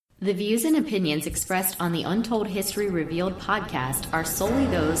The views and opinions expressed on the Untold History Revealed podcast are solely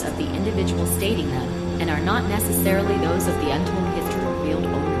those of the individual stating them and are not necessarily those of the Untold History Revealed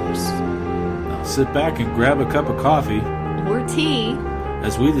owners. Now sit back and grab a cup of coffee Or tea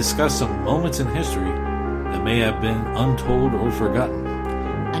as we discuss some moments in history that may have been untold or forgotten.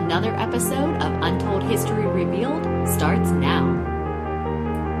 Another episode of Untold History Revealed starts now.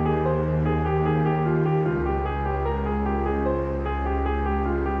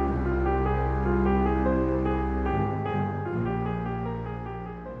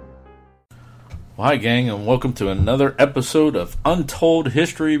 Well, hi, gang, and welcome to another episode of Untold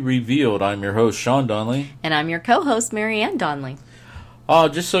History Revealed. I'm your host, Sean Donnelly. And I'm your co-host, Marianne Donnelly.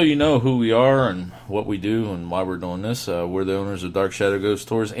 Just so you know who we are and what we do and why we're doing this, we're the owners of Dark Shadow Ghost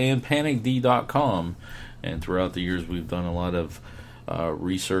Tours and PanicD.com. And throughout the years, we've done a lot of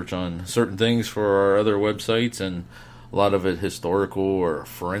research on certain things for our other websites, and a lot of it historical or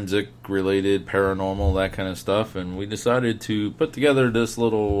forensic related, paranormal, that kind of stuff. And we decided to put together this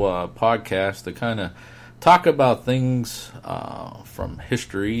little podcast to kind of talk about things from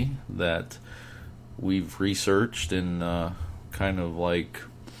history that we've researched and kind of like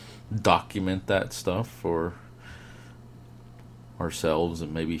document that stuff for ourselves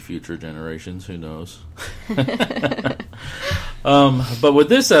and maybe future generations. Who knows? But with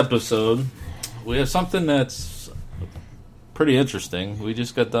this episode, we have something that's pretty interesting. We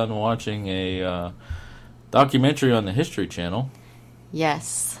just got done watching a documentary on the History Channel.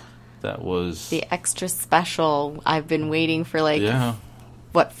 Yes. That was the extra special. I've been waiting for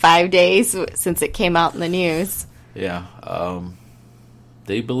 5 days since it came out in the news. Yeah.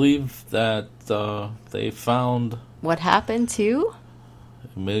 They believe that they found what happened to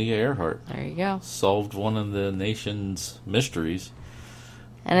Amelia Earhart. There you go. Solved one of the nation's mysteries.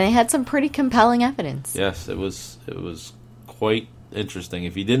 And they had some pretty compelling evidence. Yes, it was quite interesting.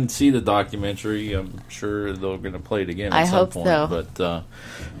 If you didn't see the documentary, I'm sure they're going to play it again at some point. So. But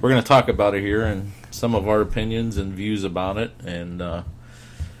we're going to talk about it here and some of our opinions and views about it. And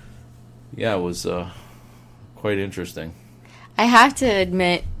it was quite interesting. I have to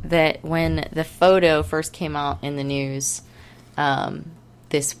admit that when the photo first came out in the news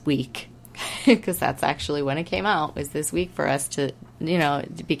this week, because that's actually when it came out, was this week for us to,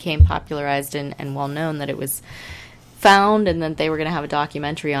 it became popularized and well known that it was found and that they were going to have a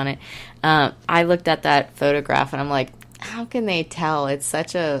documentary on it. I looked at that photograph and I'm like, how can they tell? It's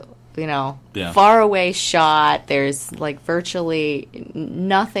such a, far away shot. There's virtually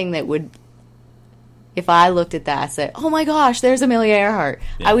nothing that would, if I looked at that, say, oh my gosh, there's Amelia Earhart.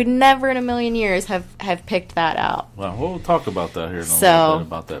 Yeah. I would never in a million years have picked that out. Well, we'll talk about that here in a little bit,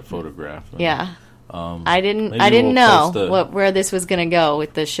 about that photograph. Yeah. I didn't know where this was going to go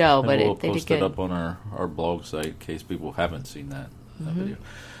with the show, but we'll they did post good. it up on our blog site in case people haven't seen that video.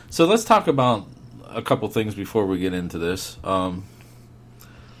 So let's talk about a couple things before we get into this.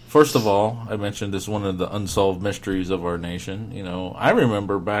 First of all, I mentioned this is one of the unsolved mysteries of our nation. I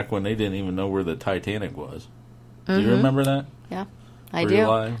remember back when they didn't even know where the Titanic was. Do you remember that? Yeah, I Were do. You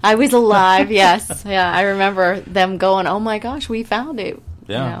alive? I was alive, yes. Yeah, I remember them going, oh my gosh, we found it.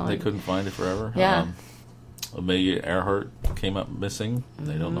 Yeah, they couldn't find it forever. Yeah. Amelia Earhart came up missing.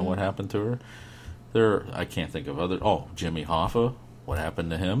 They don't know what happened to her. I can't think of other. Oh, Jimmy Hoffa. What happened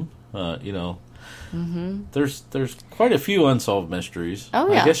to him? There's quite a few unsolved mysteries.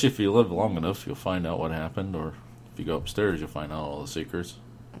 Oh, yeah. I guess if you live long enough, you'll find out what happened, or if you go upstairs, you'll find out all the secrets.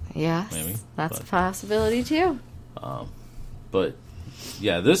 Yes, maybe that's a possibility too. But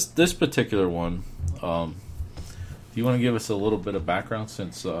yeah, this particular one. Do you want to give us a little bit of background,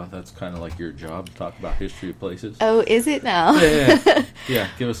 since that's kind of like your job, to talk about history of places? Oh, is it now? Yeah.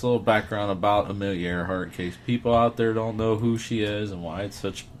 Give us a little background about Amelia Earhart in case people out there don't know who she is and why it's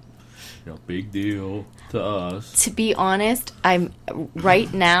such big deal to us. To be honest, I'm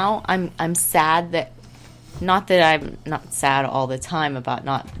sad that, not that I'm not sad all the time about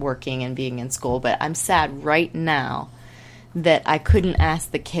not working and being in school, but I'm sad right now that I couldn't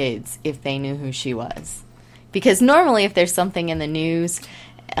ask the kids if they knew who she was. Because normally if there's something in the news,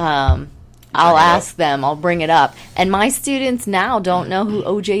 I'll ask them, I'll bring it up. And my students now don't know who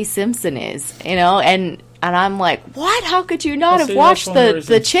O.J. Simpson is, and I'm like, what? How could you not have watched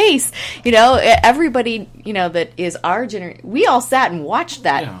the chase? Everybody, that is our generation, we all sat and watched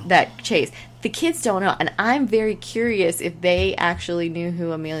that chase. The kids don't know, and I'm very curious if they actually knew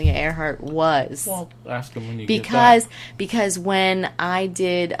who Amelia Earhart was. Well, ask them when you get back. Because when I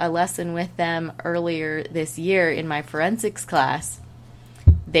did a lesson with them earlier this year in my forensics class,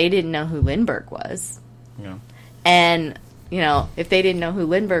 they didn't know who Lindbergh was. Yeah. And if they didn't know who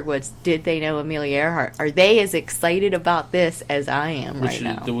Lindbergh was, did they know Amelia Earhart? Are they as excited about this as I am right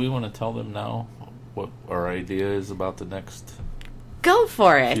now? Do we want to tell them now what our idea is about the next Go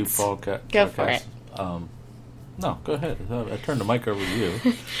for it. few podcasts? Go for it. No, go ahead. I turned the mic over to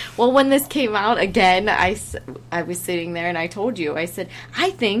you. Well, when this came out, again, I was sitting there and I told you, I said,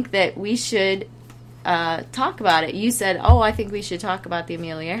 I think that we should talk about it. You said, I think we should talk about the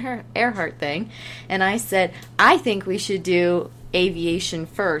Amelia Earhart thing. And I said, I think we should do aviation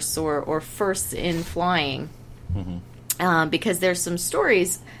first or first in flying. Mm-hmm. Because there's some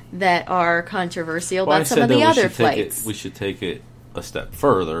stories that are controversial about some of the other flights. We should take it a step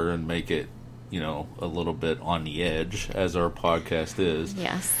further and make it, a little bit on the edge, as our podcast is.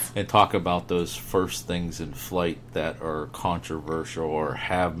 Yes. And talk about those first things in flight that are controversial or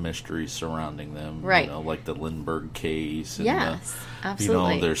have mysteries surrounding them. Right. Like the Lindbergh case. And yes,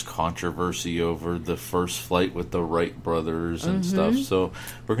 absolutely. There's controversy over the first flight with the Wright brothers and stuff. So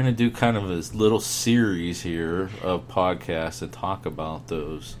we're going to do kind of this little series here of podcasts and talk about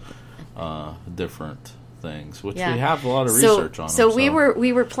those different things, which we have a lot of research on. So we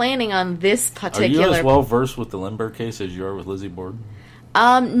were planning on this particular. Are you as well versed with the Lindbergh case as you are with Lizzie Borden?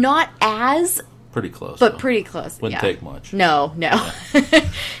 Not as pretty close, but pretty close. Wouldn't take much. No. Yeah.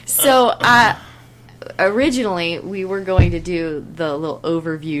 So originally we were going to do the little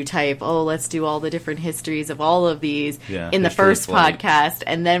overview type. Let's do all the different histories of all of these in the first podcast,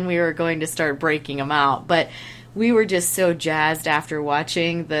 and then we were going to start breaking them out, but. We were just so jazzed after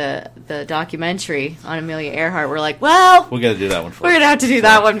watching the documentary on Amelia Earhart. We're like, well, we got to do that one first. We're going to have to do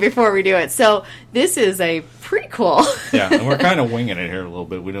that one before we do it. So this is a prequel. Yeah, and we're kind of winging it here a little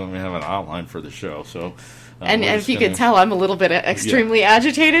bit. We don't even have an outline for the show. So, and if you can tell, I'm a little bit extremely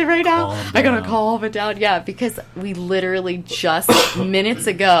agitated right now. I got to calm it down. Yeah, because we literally just minutes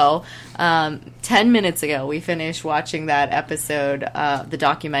ago, 10 minutes ago, we finished watching that episode, the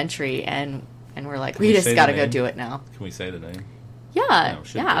documentary, and we're like, we just got to go do it now. Can we say the name? Yeah,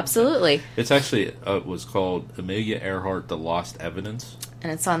 absolutely. It's actually, it was called Amelia Earhart, The Lost Evidence.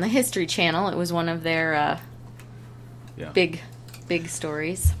 And it's on the History Channel. It was one of their big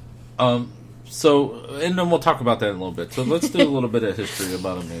stories. So, and then we'll talk about that in a little bit. So let's do a little bit of history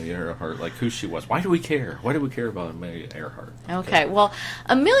about Amelia Earhart, like who she was. Why do we care? Why do we care about Amelia Earhart? Okay, well,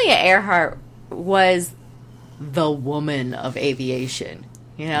 Amelia Earhart was the woman of aviation.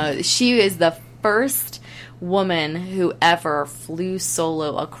 She is the first woman who ever flew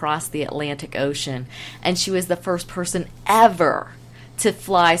solo across the Atlantic Ocean, and she was the first person ever to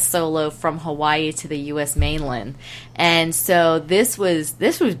fly solo from Hawaii to the U.S. mainland. And so this was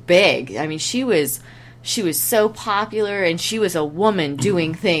big. I mean, she was so popular, and she was a woman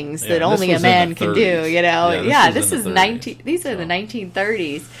doing things that only a man can do. This is the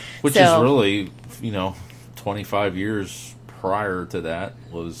 1930s, which is really 25 years prior to that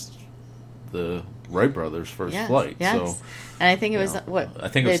was the Wright brothers' first flight. Yes. So, and I think it was I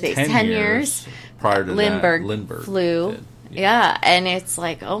think it was 10 years prior to Lindbergh that. Lindbergh flew. Yeah, and it's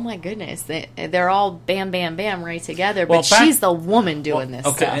like, oh my goodness, they're all bam, bam, bam right together. But she's the woman doing this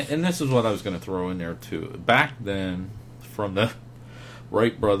stuff. And this is what I was going to throw in there too. Back then, from the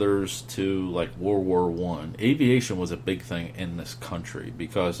Wright brothers to like World War I, aviation was a big thing in this country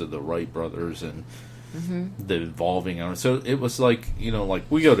because of the Wright brothers and the evolving. So it was like like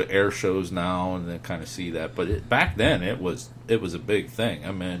we go to air shows now and then kind of see that, but back then it was a big thing.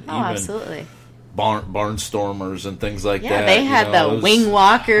 I mean, even absolutely. Barnstormers and things like that. Yeah, they had the wing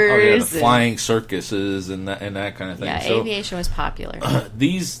walkers, the flying circuses, and that kind of thing. Yeah, so, aviation was popular.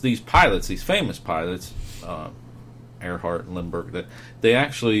 These pilots, these famous pilots, Earhart and Lindbergh, they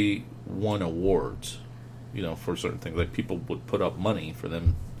actually won awards, for certain things. Like people would put up money for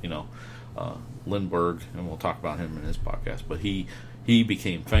them, Lindbergh, and we'll talk about him in this podcast. But he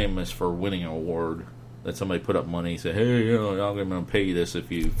became famous for winning an award. That somebody put up money and said, "Hey, I'm going to pay you this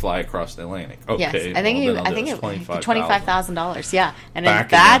if you fly across the Atlantic." Okay, yes, I think it was $25,000. Yeah, and in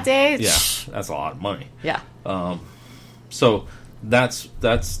that day, that's a lot of money. Yeah. So that's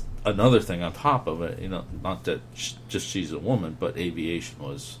another thing on top of it. Not that just she's a woman, but aviation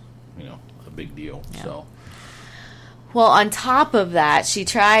was, a big deal. Yeah. So. Well, on top of that, she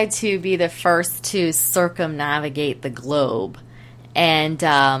tried to be the first to circumnavigate the globe, and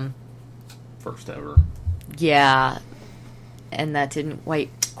first ever. Yeah, and that didn't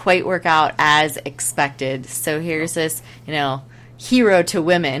quite work out as expected. So here's this, hero to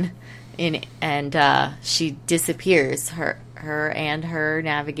women, and she disappears. Her and her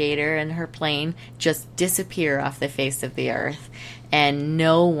navigator and her plane just disappear off the face of the earth. and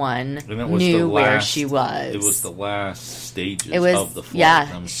no one And it was knew the where last- she was. It was the last stages It was- of the flight. yeah,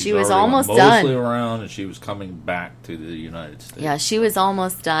 I mean, she's she was already almost mostly done. around, and she was coming back to the United States. Yeah, she was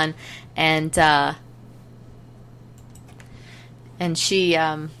almost done, and she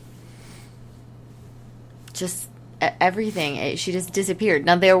just everything. She just disappeared.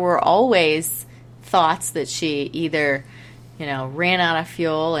 Now there were always thoughts that she either, ran out of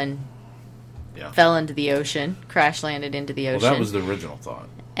fuel and Yeah. fell into the ocean, crash landed into the Well, ocean. that was the original thought.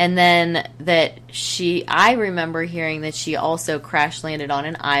 And then that I remember hearing that she also crash landed on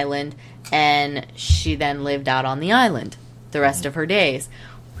an island, and she then lived out on the island the rest of her days.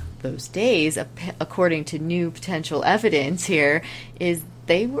 Those days, according to new potential evidence here, is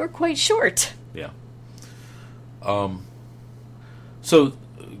they were quite short. Yeah. So,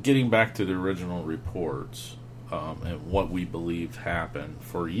 getting back to the original reports and what we believe happened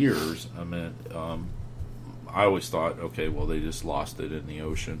for years, I mean, I always thought, okay, well, they just lost it in the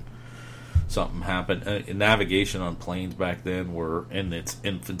ocean. Something happened. Navigation on planes back then were in its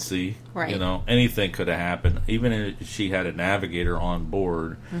infancy. Right. Anything could have happened. Even if she had a navigator on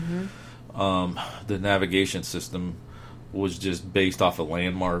board, the navigation system was just based off of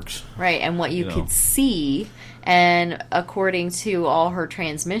landmarks. Right, and what you could see, and according to all her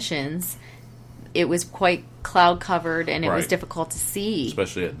transmissions, it was quite cloud covered, and it was Right. difficult to see.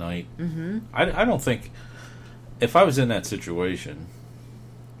 Especially at night. Mm-hmm. I don't think, if I was in that situation,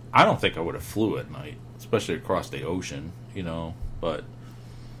 I don't think I would have flew at night, especially across the ocean, but,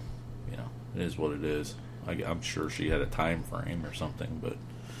 it is what it is. I'm sure she had a time frame or something, but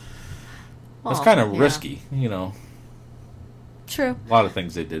it's kind of risky, True. A lot of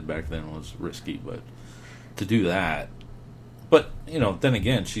things they did back then was risky, but to do that, but, then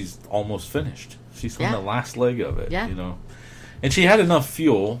again, she's almost finished. She's on Yeah. the last leg of it, Yeah. And she had enough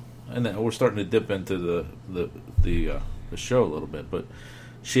fuel, and then we're starting to dip into the show a little bit, but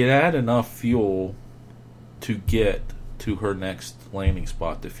she had enough fuel to get to her next landing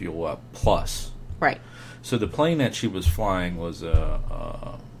spot to fuel up, plus. Right. So the plane that she was flying was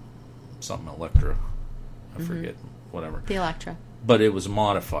something Electra. I forget, whatever. The Electra. But it was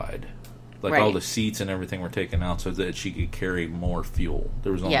modified. Like all Right. the seats and everything were taken out so that she could carry more fuel.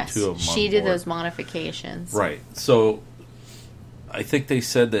 There was only Yes, two of them on she did board. those modifications. Right. So I think they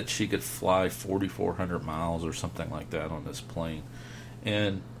said that she could fly 4,400 miles or something like that on this plane.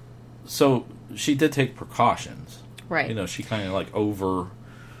 And so she did take precautions. Right. She kind of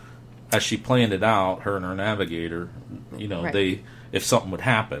as she planned it out, her and her navigator, Right. if something would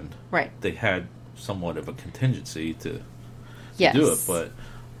happen, Right. they had somewhat of a contingency to Yes. do it. But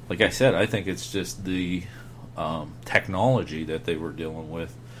like I said, I think it's just the technology that they were dealing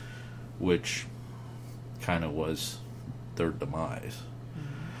with, which kind of was their demise.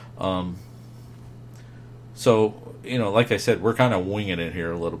 So like I said, we're kind of winging it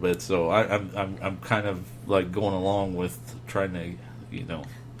here a little bit. So I'm kind of like going along with trying to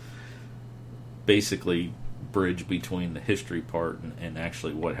basically bridge between the history part and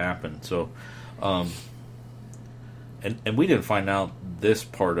actually what happened. So and we didn't find out this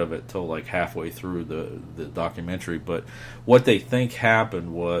part of it till like halfway through the documentary. But what they think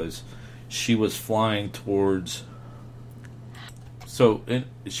happened was she was flying towards. So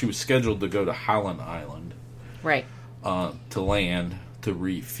she was scheduled to go to Highland Island. Right. To land to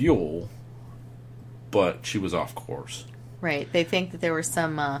refuel, but she was off course. Right. They think that there were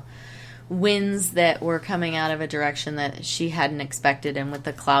some winds that were coming out of a direction that she hadn't expected, and with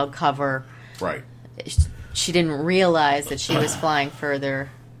the cloud cover, Right. she didn't realize that she was flying further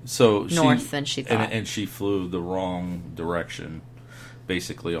So north than she thought. and she flew the wrong direction,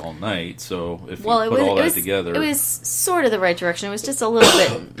 basically all night. So if Well, you put all it that was together, it was sort of the right direction. It was just a little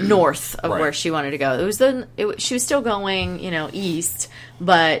bit north of Right. where she wanted to go. She was still going, east,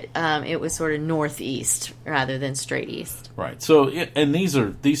 but it was sort of northeast rather than straight east. right. So and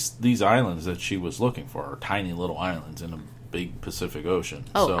these islands that she was looking for are tiny little islands in a big Pacific Ocean.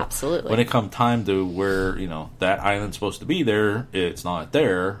 Oh, so absolutely. When it come time to where that island's supposed to be there, it's not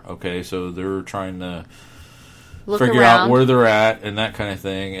there. Okay, so they're trying to Look figure around. out where they're at and that kind of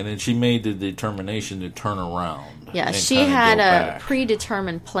thing. And then she made the determination to turn around. Yeah, and she kinda had go a back.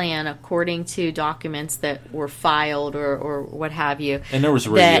 predetermined plan according to documents that were filed or what have you. And there was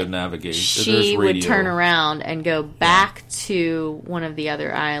radio that navigation. She There's would radio. turn around and go back to one of the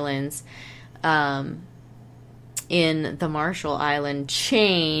other islands in the Marshall Island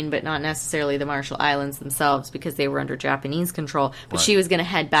chain, but not necessarily the Marshall Islands themselves because they were under Japanese control. But Right. she was going to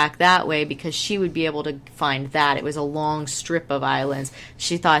head back that way because she would be able to find that. It was a long strip of islands.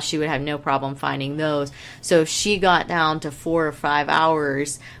 She thought she would have no problem finding those. So if she got down to 4 or 5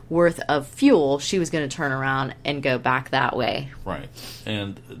 hours worth of fuel, she was going to turn around and go back that way. Right.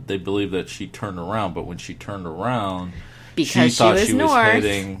 And they believe that she turned around, but when she turned around, Because she thought she was north.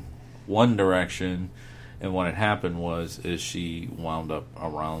 heading one direction, and what had happened is she wound up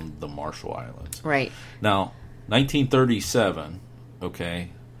around the Marshall Islands. Right. Now, 1937, okay,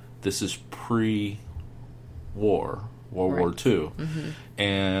 this is pre-war, World War II,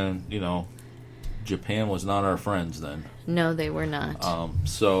 and, you know, Japan was not our friends then. No, they were not.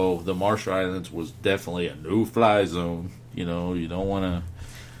 So the Marshall Islands was definitely a no-fly zone. You know, you don't want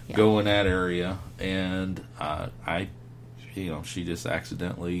to go in that area. And she just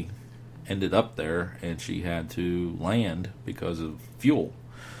accidentally ended up there, and she had to land because of fuel.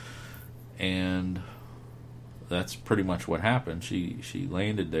 And that's pretty much what happened. She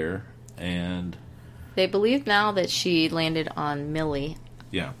landed there, and They believe now that she landed on Mille.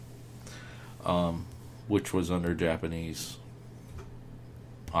 yeah, which was under Japanese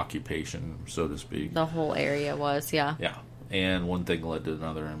occupation, so to speak. The whole area was, yeah. Yeah, and one thing led to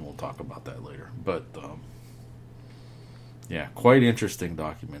another, and we'll talk about that later. But yeah, quite interesting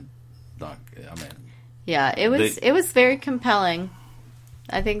document. Yeah, it was very compelling.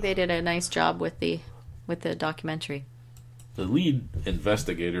 I think they did a nice job with the documentary. The lead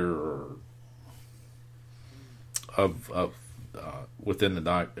investigator of within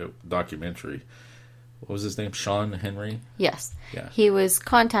the documentary, what was his name? Sean Henry. Yes. Yeah. He was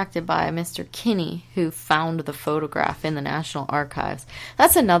contacted by Mr. Kinney, who found the photograph in the National Archives.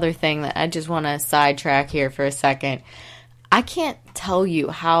 That's another thing that I just want to sidetrack here for a second. I can't tell you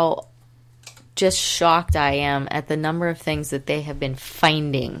how just shocked I am at the number of things that they have been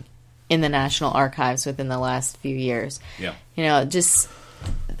finding in the National Archives within the last few years. Yeah. You know, just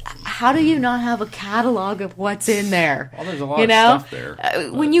how do you not have a catalog of what's in there? Well, there's a lot you of know? stuff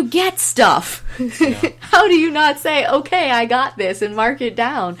there. When you get stuff, how do you not say, okay, I got this, and mark it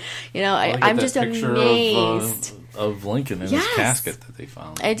down? You know, Well, I'm that just picture amazed. of Lincoln in Yes. his casket that they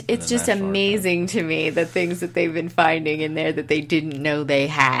found. It's just amazing to me, the things that they've been finding in there that they didn't know they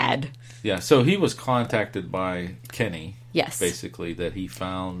had. Yeah, so he was contacted by Kenny. Yes. Basically, that he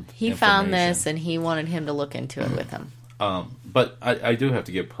found He found this, and he wanted him to look into it with him. But I do have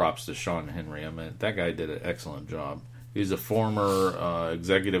to give props to Sean Henry. I mean, that guy did an excellent job. He's a former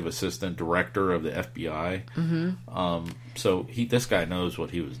executive assistant director of the FBI. Mm-hmm. So this guy knows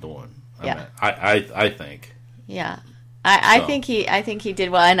what he was doing. I think. Yeah, I think he did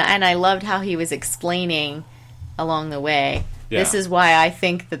well, and I loved how he was explaining along the way. Yeah. This is why I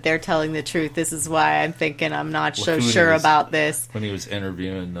think that they're telling the truth. This is why I'm thinking I'm not so sure about this. When he was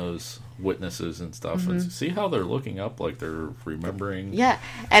interviewing those witnesses and stuff, and see how they're looking up like they're remembering. Yeah,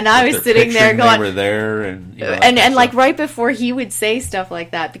 and I was sitting there going, they were there, and you know, and like right before he would say stuff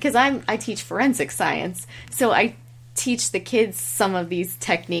like that, because I teach forensic science, so I teach the kids some of these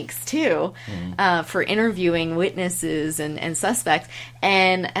techniques too, for interviewing witnesses and suspects,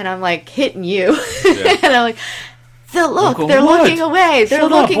 and I'm like hitting you, and I'm like, they're looking away, they're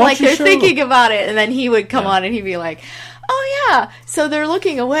looking like they're thinking about it, and then he would come on and he'd be like, oh yeah, so they're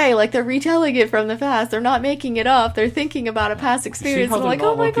looking away, like they're retelling it from the past, they're not making it up, they're thinking about a past experience. See how and I'm they're like,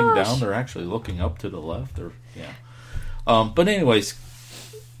 not oh my looking gosh, down, they're actually looking up to the left. But anyways,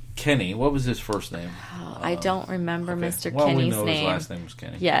 Kenny, what was his first name? I don't remember Okay. Mr. Well, Kenny's we know name. his last name was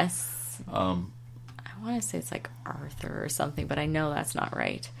Kenny. Yes. I want to say it's like Arthur or something, but I know that's not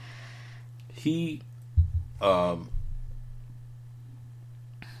right. He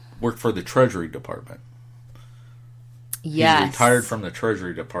worked for the Treasury Department. Yes. He retired from the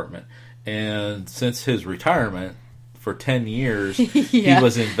Treasury Department. And since his retirement, for 10 years, he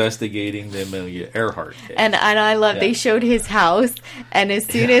was investigating the Amelia Earhart case. And I love, they showed his house, and as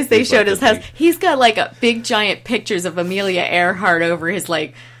soon as they he's showed like his a house, big- he's got like a big giant pictures of Amelia Earhart over his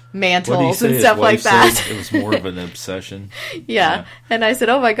like What did he mantles say and his stuff like wife said? that. It was more of an obsession. Yeah. And I said,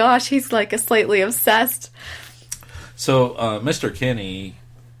 oh my gosh, he's like a slightly obsessed. So Mr. Kenny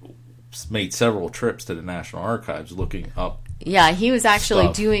made several trips to the National Archives looking up. Yeah, he was actually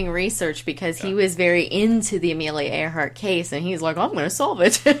Stuff. doing research because he was very into the Amelia Earhart case, and he's like, I'm going to solve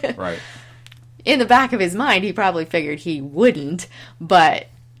it. Right. In the back of his mind, he probably figured he wouldn't, but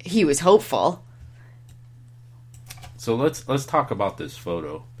he was hopeful. So let's talk about this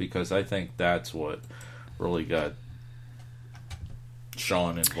photo, because I think that's what really got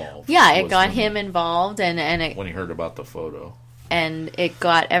Sean involved. Yeah, it was got when- him involved, and when he heard about the photo. it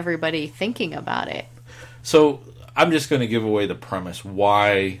got everybody thinking about it. So I'm just going to give away the premise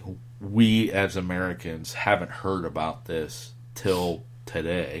why we as Americans haven't heard about this till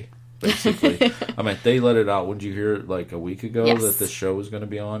today. Basically, I mean, they let it out. When did you hear it? Like a week ago that this show was going to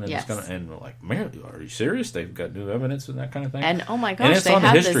be on, and it's going to, and we're like, man, are you serious? They've got new evidence and that kind of thing. And oh my gosh, and it's they on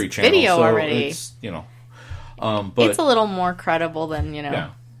have the History this Channel, video so already. It's but it's a little more credible than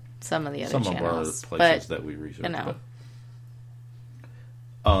some of the other channels. Some of our other places that we researched.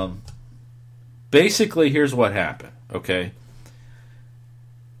 But, basically, here's what happened. Okay,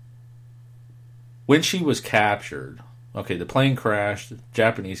 when she was captured. Okay, the plane crashed. The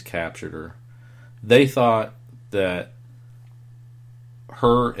Japanese captured her. They thought that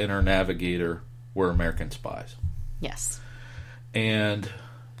her and her navigator were American spies. Yes. And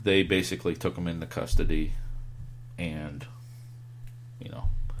they basically took them into custody and,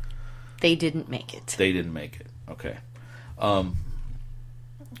 They didn't make it. They didn't make it. Okay.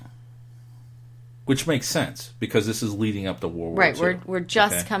 Which makes sense because this is leading up to World War II. Right, we're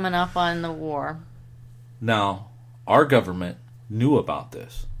just coming up on the war. Now, our government knew about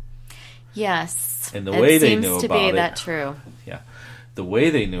this. Yes. And the way they knew about it... seems to be that true. Yeah. The way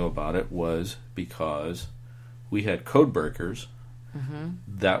they knew about it was because we had code breakers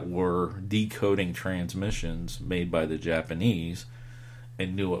that were decoding transmissions made by the Japanese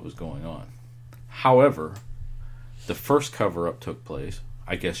and knew what was going on. However, the first cover-up took place,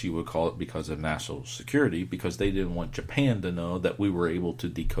 I guess you would call it because of national security, because they didn't want Japan to know that we were able to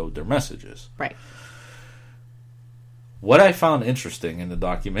decode their messages. Right. What I found interesting in the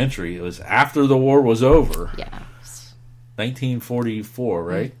documentary was after the war was over, 1944,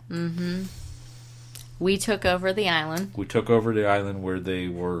 right? Mm-hmm. We took over the island. We took over the island where they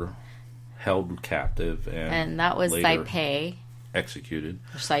were held captive. And that was Saipan. Executed.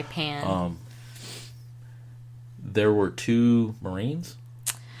 Or Saipan. There were 2 Marines.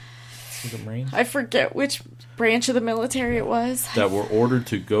 Was it Marines? I forget which branch of the military it was. That were ordered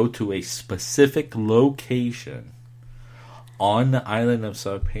to go to a specific location on the island of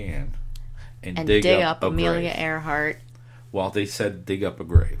Saipan and dig up Amelia grave. Earhart. Well, they said dig up a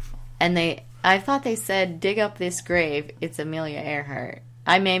grave. And I thought they said dig up this grave. It's Amelia Earhart.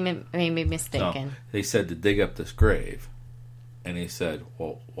 I may be mistaken. No, they said to dig up this grave. And he said,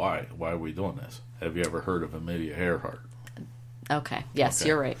 well, why? Why are we doing this? Have you ever heard of Amelia Earhart? Okay. Yes,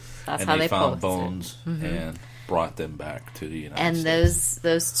 you're right. That's and how they found posted bones and brought them back to the United States. And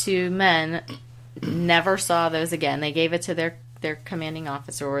those 2 men never saw those again. They gave it to their commanding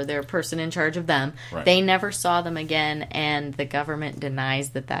officer or their person in charge of them. Right. They never saw them again, and the government denies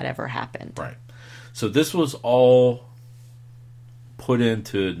that ever happened. Right. So this was all put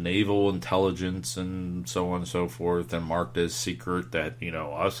into naval intelligence and so on and so forth and marked as secret that,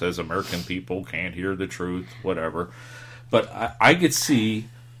 us as American people can't hear the truth, whatever. But I could see,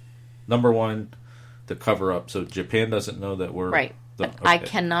 number one, the cover-up. So Japan doesn't know that we're... Right. I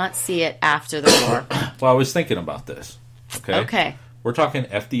cannot see it after the war. Well, I was thinking about this. Okay. We're talking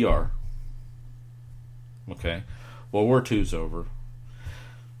FDR. Okay. World War II's over.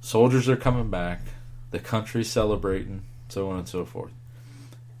 Soldiers are coming back. The country's celebrating, so on and so forth.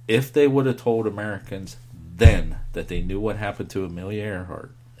 If they would have told Americans then that they knew what happened to Amelia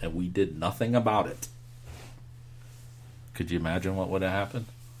Earhart and we did nothing about it, could you imagine what would have happened?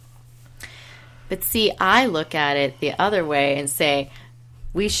 But see, I look at it the other way and say,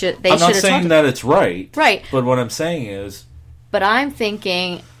 I'm not saying that it's right. Right. But what I'm saying is... But I'm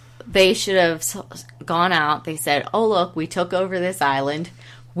thinking they should have gone out. They said, oh, look, we took over this island.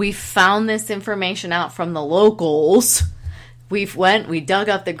 We found this information out from the locals. We dug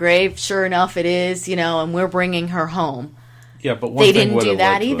up the grave. Sure enough, it is, and we're bringing her home. Yeah, but one thing would have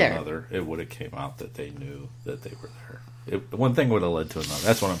led to either. Another. It would have came out that they knew that they were there. One thing would have led to another.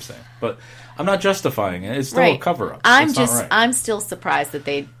 That's what I'm saying. But I'm not justifying it. It's still a cover-up. I'm still surprised that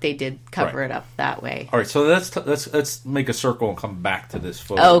they did cover it up that way. All right, so let's make a circle and come back to this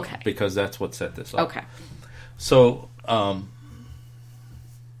photo. Okay. Because that's what set this up. Okay. So,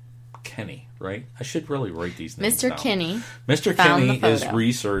 Kenny, right? I should really write these names down. Mr. Kenny is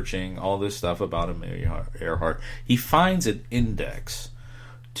researching all this stuff about Amelia Earhart. He finds an index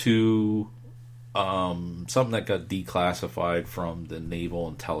to something that got declassified from the naval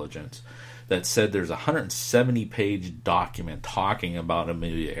intelligence that said there's a 170-page document talking about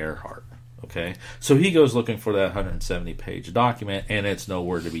Amelia Earhart. Okay? So he goes looking for that 170-page document, and it's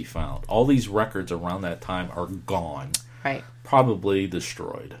nowhere to be found. All these records around that time are gone. Right. Probably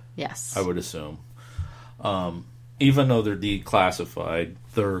destroyed. Yes. I would assume. Even though they're declassified,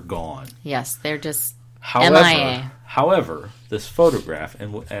 they're gone. Yes, they're just MIA. However, this photograph,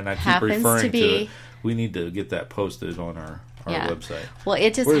 and I keep happens referring to it, we need to get that posted on our website. Well,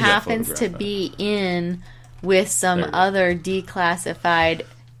 it just happens to be in with some There you go. other declassified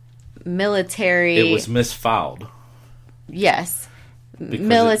military. It was misfiled. Yes. Because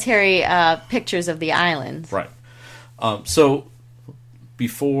Military pictures of the islands. Right. So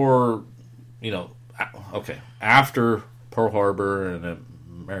before, after Pearl Harbor and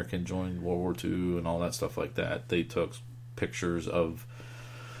American joined World War II and all that stuff like that, they took pictures of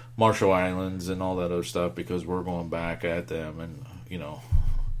Marshall Islands and all that other stuff because we're going back at them, and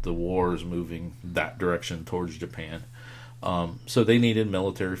the war is moving that direction towards Japan. So they needed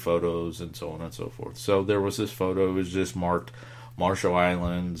military photos and so on and so forth. So there was this photo. It was just marked Marshall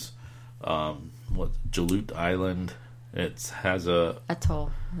Islands, Jalute Island. It has a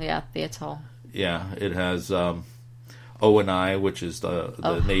atoll. Yeah, the atoll. Yeah, it has ONI, which is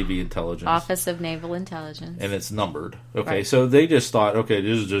the Navy Intelligence Office of Naval Intelligence, and it's numbered. Okay, right. So they just thought, okay,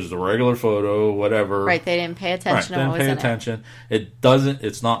 this is just a regular photo, whatever. Right, they didn't pay attention. Right, to what didn't was pay in attention. It doesn't.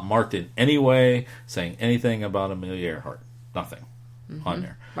 It's not marked in any way saying anything about Amelia Earhart. Nothing on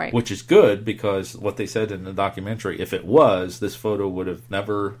there. Right. Which is good because what they said in the documentary, if it was, this photo would have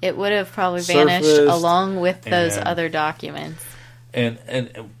never. It would have probably vanished surfaced, along with those and- other documents.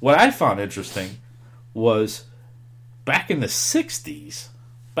 And what I found interesting was back in the 60s,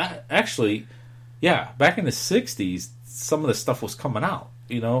 back in the 60s, some of the stuff was coming out,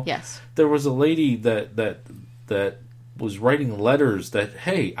 Yes. There was a lady that was writing letters that,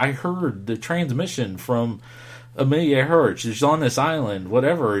 hey, I heard the transmission from Amelia Earhart. She's on this island,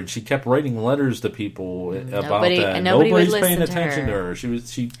 whatever, and she kept writing letters to people about that. And nobody would Nobody's paying listen to attention to her.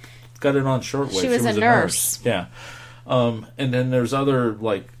 She got it on shortwave. She was a nurse. Yeah. And then there's other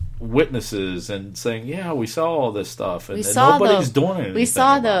witnesses and saying, yeah, we saw all this stuff, and nobody's doing anything. We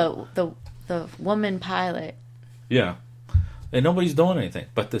saw about it. the woman pilot. Yeah, and nobody's doing anything.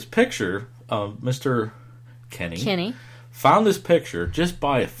 But this picture, Mr. Kenny found this picture just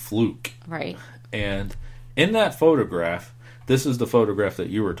by a fluke, Right. and in that photograph, this is the photograph that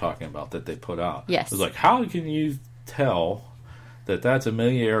you were talking about that they put out. Yes. It was like, how can you tell that that's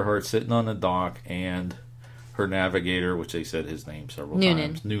Amelia Earhart sitting on the dock and her navigator, which they said his name several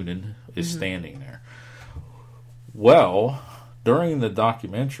times, Noonan, is standing there? Well, during the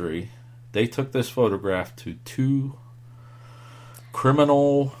documentary, they took this photograph to two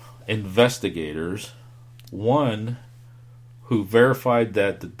criminal investigators, one who verified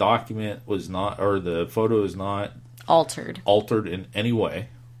that the document was not, or the photo is not Altered in any way,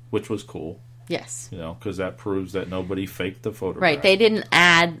 which was cool. Yes. Because that proves that nobody faked the photograph. Right. They didn't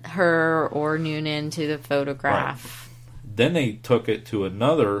add her or Noonan to the photograph. Right. Then they took it to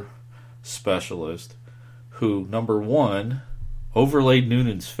another specialist who, number one, overlaid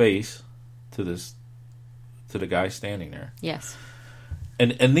Noonan's face to the guy standing there. Yes.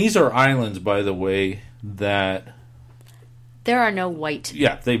 And these are islands, by the way, that There are no white.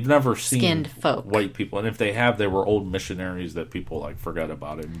 Yeah, they've never seen skinned folk. white people, and if they have, they were old missionaries that people forgot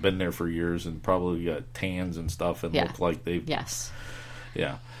about it and been there for years and probably got tans and stuff and look like they've. Yes.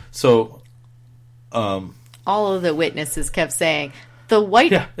 Yeah. So, all of the witnesses kept saying the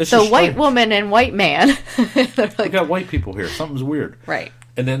white woman and white man. They're we got white people here. Something's weird. Right.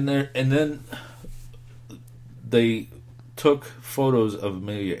 And then they took photos of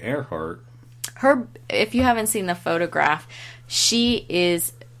Amelia Earhart. Her, if you haven't seen the photograph, she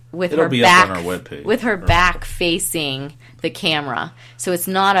is with It'll her be back up on our webpage. with her back facing the camera. So it's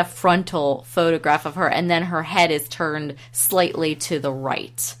not a frontal photograph of her, and then her head is turned slightly to the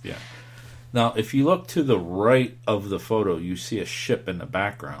right. Yeah. Now, if you look to the right of the photo, you see a ship in the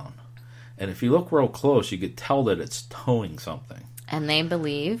background. And if you look real close, you could tell that it's towing something. And they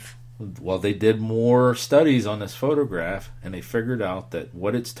believe... Well, they did more studies on this photograph, and they figured out that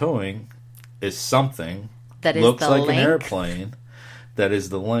what it's towing is something that is looks like length. an airplane that is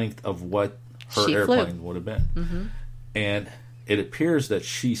the length of what her She airplane flew. would have been. Mm-hmm. And it appears that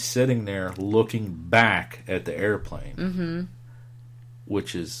she's sitting there looking back at the airplane,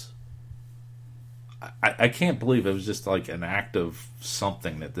 which is... I can't believe it was just an act of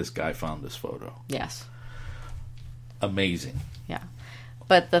something that this guy found this photo. Yes. Amazing. Yeah.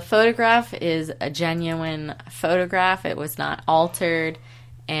 But the photograph is a genuine photograph. It was not altered.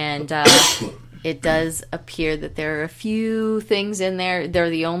 And it does appear that there are a few things in there. They're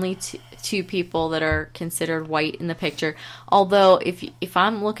the only two people that are considered white in the picture. Although, if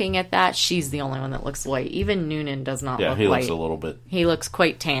I'm looking at that, she's the only one that looks white. Even Noonan does not look white. Yeah, he looks a little bit... He looks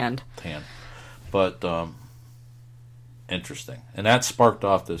quite tanned. But interesting. And that sparked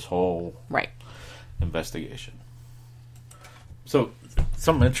off this whole investigation. So,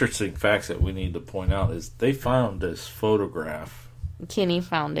 some interesting facts that we need to point out is they found this photograph. Kenny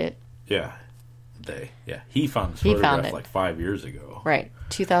found it. Yeah. day. Yeah, he found this He found photograph it. like 5 years ago. Right,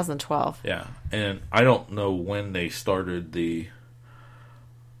 2012. Yeah, and I don't know when they started the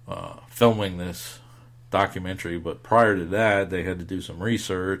filming this documentary, but prior to that, they had to do some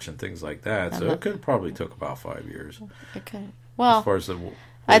research and things like that. So it could probably took about 5 years. Okay. Well, as far as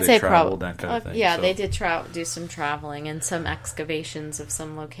I'd say traveled, probably that kind of thing. Yeah, so. they did do some traveling and some excavations of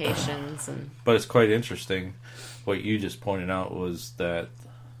some locations, and But it's quite interesting. What you just pointed out was that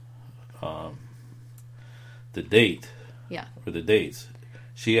the date, or the dates,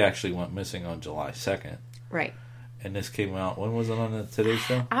 she actually went missing on July 2nd. Right. And this came out, when was it on the Today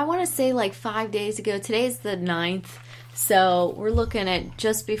Show? I want to say like 5 days ago. Today's the 9th. So we're looking at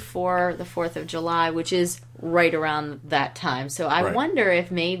just before the 4th of July, which is right around that time. So I wonder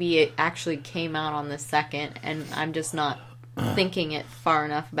if maybe it actually came out on the 2nd, and I'm just not thinking it far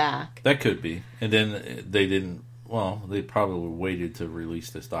enough back. That could be. And then they didn't, well, they probably waited to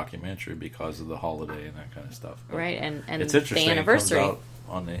release this documentary because of the holiday and that kind of stuff. But right, and it's interesting. the anniversary. It comes out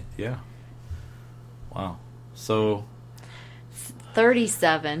on the, yeah. Wow. So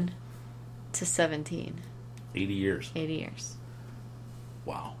 37 to 17. 80 years. 80 years.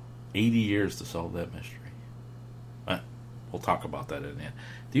 Wow. 80 years to solve that mystery. We'll talk about that in the end.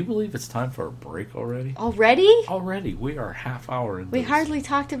 Do you believe it's time for a break already? Already? We are a half hour into We this. hardly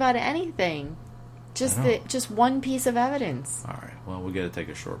talked about anything. Just one piece of evidence. All right. Well, we got to take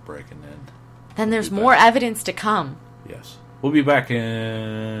a short break and Then there's more evidence to come. Yes. We'll be back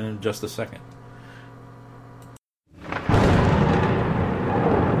in just a second.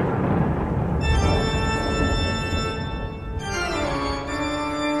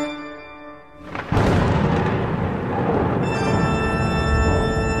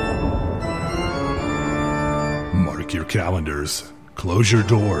 Your calendars, close your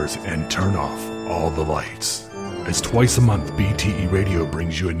doors, and turn off all the lights. As twice a month, BTE Radio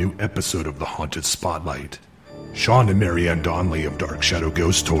brings you a new episode of The Haunted Spotlight. Sean and Marianne Donnelly of Dark Shadow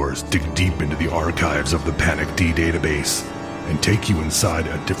Ghost Tours dig deep into the archives of the Panic D database and take you inside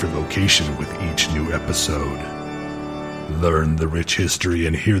a different location with each new episode. Learn the rich history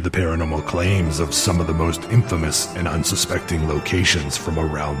and hear the paranormal claims of some of the most infamous and unsuspecting locations from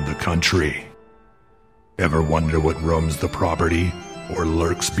around the country. Ever wonder what roams the property or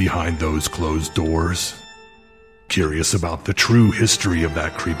lurks behind those closed doors? Curious about the true history of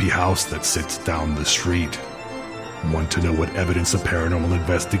that creepy house that sits down the street? Want to know what evidence a paranormal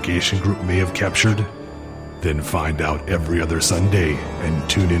investigation group may have captured? Then find out every other Sunday and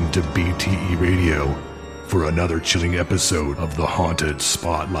tune in to BTE Radio for another chilling episode of The Haunted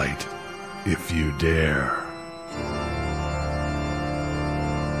Spotlight, if you dare.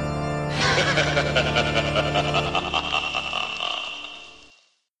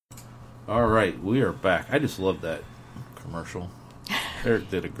 All right, we are back. I just love that commercial. Eric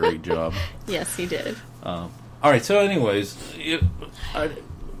did a great job. Yes, he did. All right, so anyways,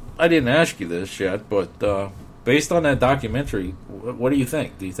 I didn't ask you this yet, but based on that documentary, what do you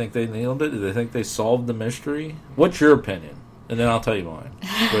think? Do you think they nailed it? Do they think they solved the mystery? What's your opinion? And then I'll tell you mine,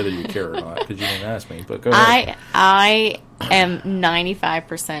 whether you care or not, because you didn't ask me. But go ahead. I am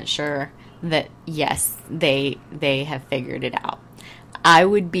 95% sure that, yes, they have figured it out. I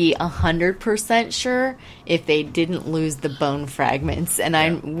would be 100% sure if they didn't lose the bone fragments,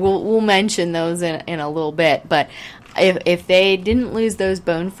 and we'll mention those in a little bit. But if they didn't lose those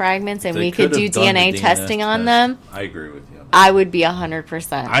bone fragments and we could do DNA testing on them, I agree with you. I would be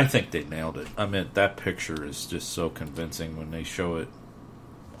 100%. I think they nailed it. I mean, that picture is just so convincing when they show it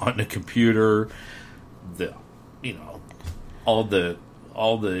on the computer. All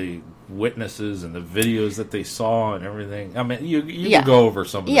the witnesses and the videos that they saw and everything. I mean, you can go over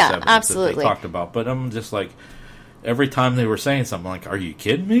some of the evidence absolutely. that they talked about, but I'm just like, every time they were saying something, like, are you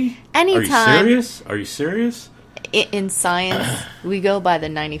kidding me? Anytime. Are you serious? In science, we go by the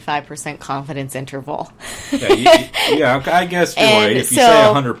 95% confidence interval. Yeah, I guess you're right. If you say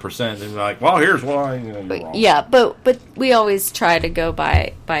 100%, then you're like, well, here's why. You're wrong. Yeah, but we always try to go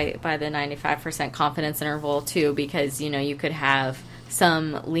by the 95% confidence interval too, because you could have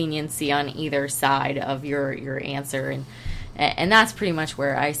some leniency on either side of your answer, and that's pretty much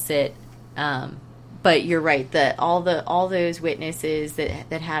where I sit. But you're right, that all those witnesses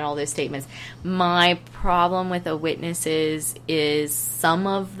that had all those statements. My problem with the witnesses is some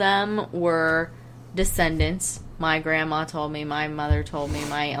of them were descendants. My grandma told me, my mother told me,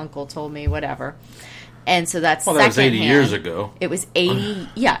 my uncle told me, whatever. And so that's that was 80 years ago. It was 80.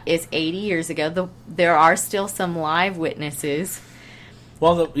 Yeah, it's 80 years ago. There are still some live witnesses.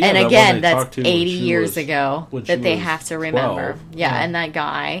 Well, and again, that's 80 years ago that they have to remember. 12. Yeah, and that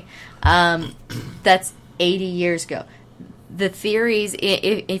guy, that's 80 years ago. the theories,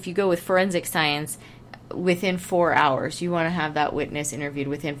 if you go with forensic science, within 4 hours, you want to have that witness interviewed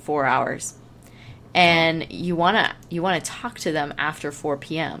within 4 hours. And you want to talk to them after 4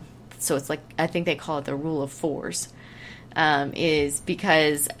 p.m. So it's like, I think they call it the rule of fours, is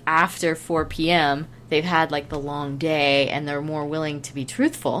because after 4 p.m., they've had like the long day and they're more willing to be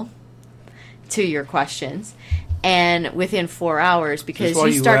truthful to your questions. And within 4 hours, because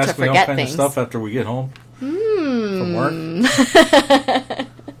you start to forget things. Stuff after we get home from work.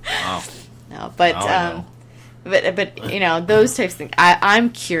 Wow. No, but those types of things. I'm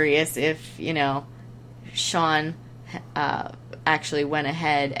curious if Sean actually went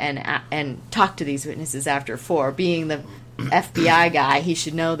ahead and talked to these witnesses after 4. Being the FBI guy, he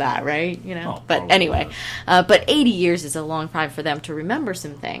should know that, right? But anyway, but 80 years is a long time for them to remember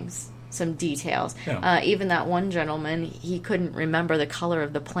some things. Some details. Yeah. Even that one gentleman, he couldn't remember the color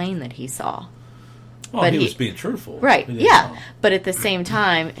of the plane that he saw. Well, but he was being truthful. Right, yeah. But at the same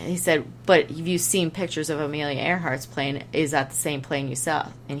time, he said, but have you seen pictures of Amelia Earhart's plane? Is that the same plane you saw?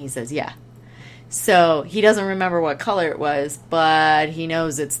 And he says, yeah. So he doesn't remember what color it was, but he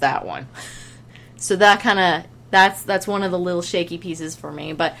knows it's that one. So that kind of, that's one of the little shaky pieces for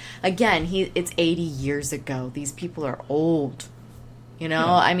me. But again, it's 80 years ago. These people are old.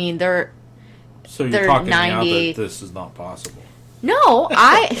 I mean, they're So you're talking 90, now that this is not possible. No,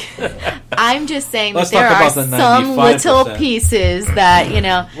 I'm just saying that there are some little pieces that,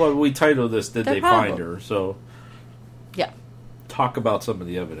 Well, we titled this, Did They Find Her? So, yeah. Talk about some of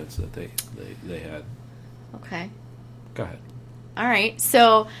the evidence that they had. Okay. Go ahead. All right.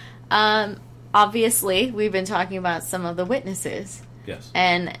 So, obviously, we've been talking about some of the witnesses. Yes.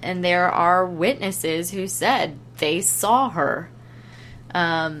 And there are witnesses who said they saw her.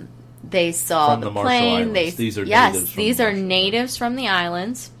 They saw the plane. These are natives from the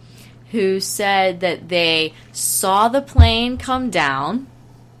islands who said that they saw the plane come down,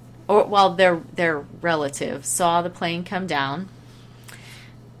 their relative saw the plane come down.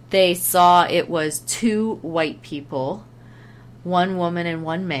 They saw it was 2 white people, 1 woman and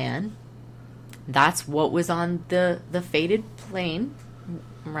 1 man. That's what was on the fated plane,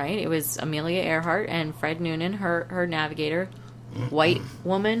 right? It was Amelia Earhart and Fred Noonan, her navigator. White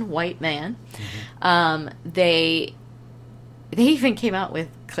woman, white man. They even came out with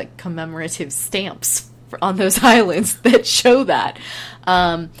commemorative stamps on those islands that show that.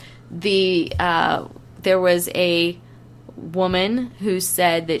 There was a woman who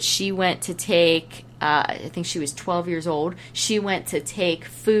said that she went to take, I think she was 12 years old. She went to take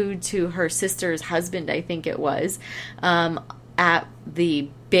food to her sister's husband, I think it was, at the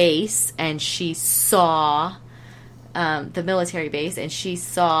base, and she saw the military base, and she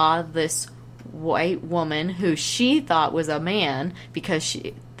saw this white woman who she thought was a man because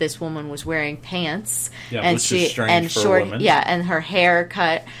this woman was wearing pants and short, and her hair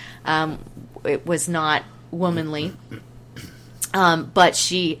cut. It was not womanly, but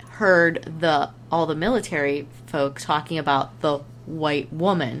she heard all the military folks talking about the white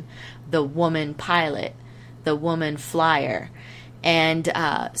woman, the woman pilot, the woman flyer. And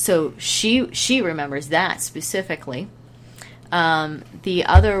so she remembers that specifically. The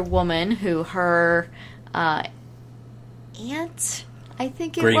other woman who her aunt, I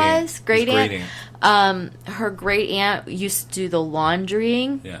think it was, great aunt. Her great aunt used to do the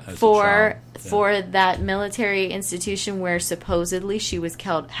laundering for that military institution where supposedly she was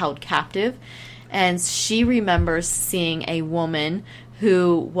held captive. And she remembers seeing a woman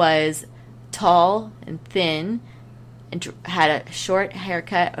who was tall and thin, and had a short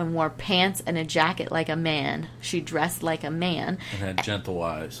haircut and wore pants and a jacket like a man. She dressed like a man. And had gentle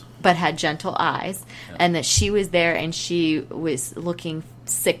eyes. But had gentle eyes. Yeah. And that she was there and she was looking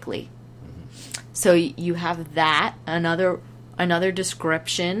sickly. Mm-hmm. So you have that. Another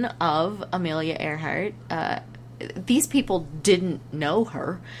description of Amelia Earhart. These people didn't know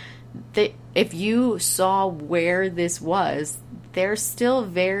her. If you saw where this was, they're still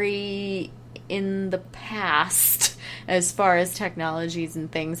very in the past as far as technologies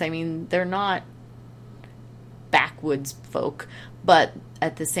and things. I mean, they're not backwoods folk, but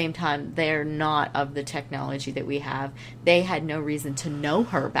at the same time, they're not of the technology that we have. They had no reason to know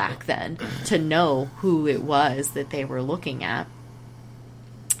her back then, to know who it was that they were looking at.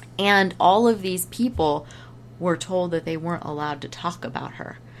 And all of these people were told that they weren't allowed to talk about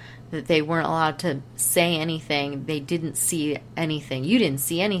her, that they weren't allowed to say anything. They didn't see anything. You didn't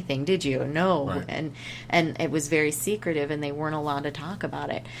see anything, did you? No. Right. And it was very secretive, and they weren't allowed to talk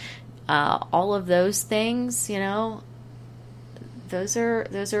about it. All of those things, those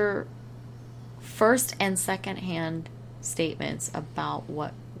are first and second hand statements about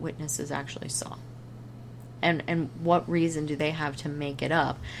what witnesses actually saw. and what reason do they have to make it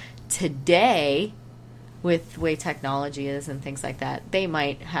up? Today, with the way technology is and things like that, they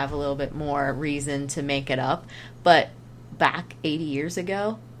might have a little bit more reason to make it up. But back 80 years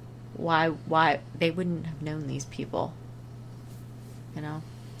ago, why they wouldn't have known these people? You know,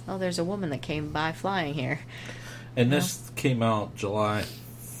 oh, there's a woman that came by flying here. And this came out July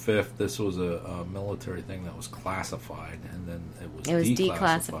 5th. This was a military thing that was classified, and then it was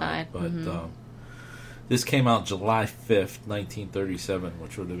declassified. But this came out July 5th, 1937,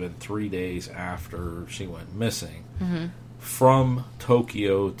 which would have been 3 days after she went missing, from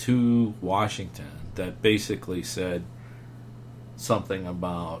Tokyo to Washington, that basically said something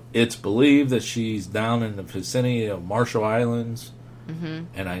about, it's believed that she's down in the vicinity of Marshall Islands,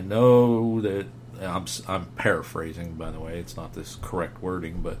 and I know that, I'm paraphrasing, by the way, it's not this correct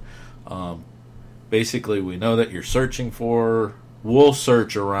wording, but basically we know that you're searching for her. We'll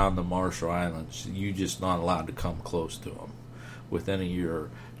search around the Marshall Islands. You just not allowed to come close to them with any of your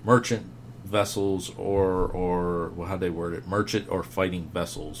merchant vessels or how they word it, merchant or fighting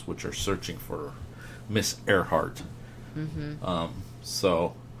vessels, which are searching for Miss Earhart.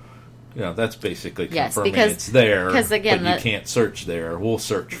 So, that's basically confirming it's there. Because again, but you can't search there. We'll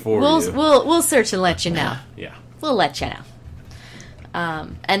search for you. We'll search and let you know. Yeah, we'll let you know.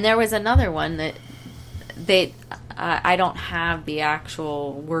 And there was another one that I don't have the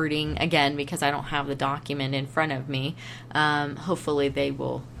actual wording, again, because I don't have the document in front of me. Hopefully they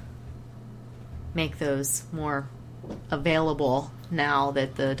will make those more available now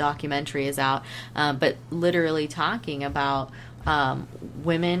that the documentary is out. But literally talking about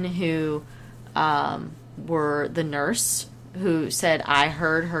women who were the nurse who said, I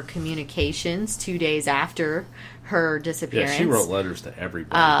heard her communications 2 days after her disappearance. Yeah, she wrote letters to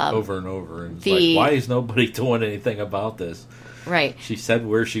everybody over and over. And it's like, why is nobody doing anything about this? Right. She said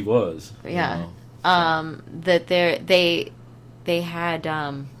where she was. Yeah. That they had,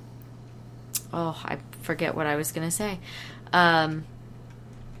 I forget what I was going to say. Yeah,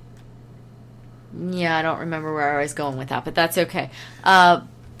 I don't remember where I was going with that, but that's okay.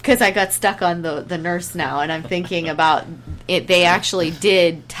 Because I got stuck on the nurse now, and I'm thinking about it. They actually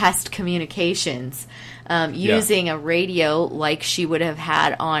did test communications using a radio like she would have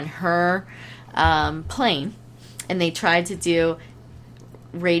had on her plane, and they tried to do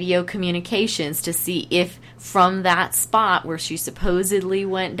radio communications to see if from that spot where she supposedly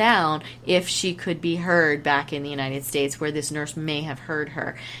went down, if she could be heard back in the United States where this nurse may have heard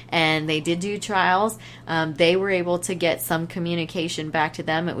her. And they did do trials. They were able to get some communication back to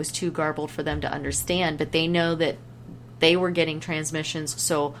them. It was too garbled for them to understand, but they know that they were getting transmissions,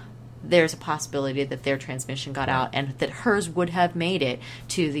 so there's a possibility that their transmission got out and that hers would have made it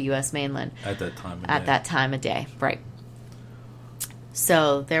to the U.S. mainland. At that time of day. At that time of day, right.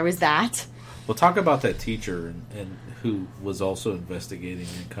 So there was that. Well, talk about that teacher and who was also investigating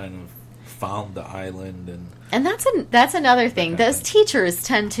and kind of found the island and that's another thing. Those teachers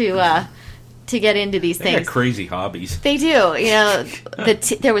tend to get into these things. They got crazy hobbies. They do.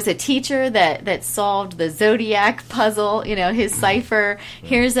 There was a teacher that solved the Zodiac puzzle. His cipher.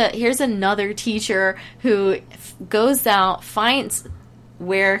 Here's another teacher who goes out, finds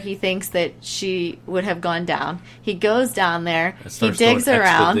where he thinks that she would have gone down. He goes down there. He digs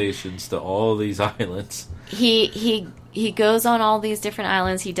around. Expeditions to all these islands. He goes on all these different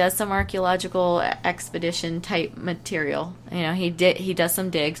islands. He does some archaeological expedition type material. He does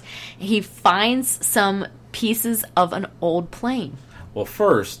some digs. He finds some pieces of an old plane. Well,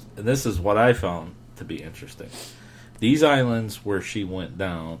 first, and this is what I found to be interesting. These islands where she went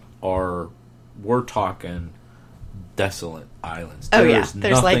down we're talking desolate islands.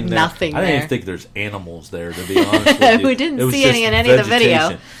 There's like nothing there. I don't even think there's animals there, to be honest with you. We didn't see any in any of the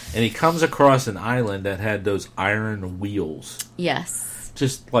video. And he comes across an island that had those iron wheels. Yes.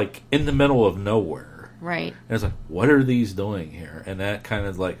 Just like in the middle of nowhere. Right. And it's like, what are these doing here? And that kind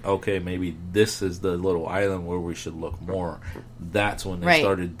of like, okay, maybe this is the little island where we should look more. That's when they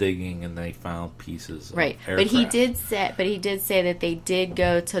started digging and they found pieces of aircraft. But he did say that they did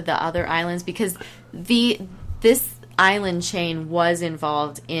go to the other islands because this island chain was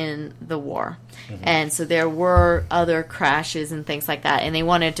involved in the war. And so there were other crashes and things like that. And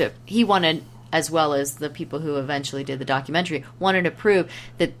he wanted, as well as the people who eventually did the documentary, wanted to prove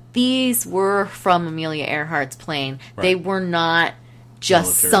that these were from Amelia Earhart's plane. Right. They were not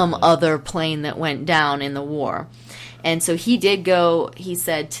just some other plane that went down in the war. And so he did go, he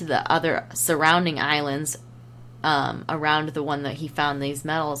said, to the other surrounding islands around the one that he found these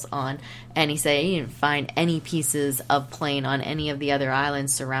medals on, and he said he didn't find any pieces of plane on any of the other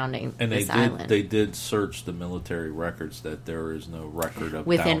islands surrounding this island. They did search the military records that there is no record of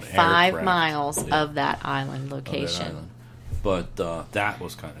within downed 5 aircraft. miles Yeah. of that island location. Of that island. But that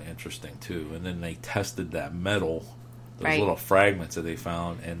was kind of interesting too. And then they tested that metal, those Right. little fragments that they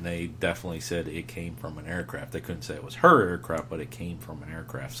found, and they definitely said it came from an aircraft. They couldn't say it was her aircraft, but it came from an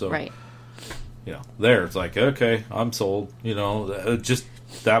aircraft. So, Right. there it's like, okay, I'm sold.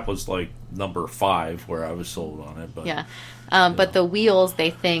 That was like number 5 where I was sold on it. But Yeah. But the wheels,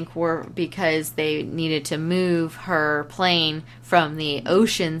 they think, were because they needed to move her plane from the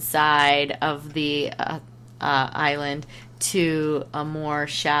ocean side of the island to a more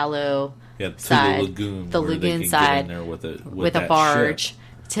shallow to side, the lagoon, the where they lagoon can side, get in there with a that barge ship.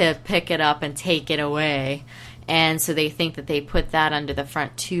 to pick it up and take it away. And so they think that they put that under the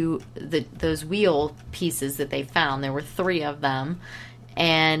front those wheel pieces that they found. There were 3 of them.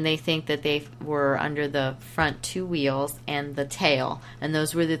 And they think that they were under the front 2 wheels and the tail. And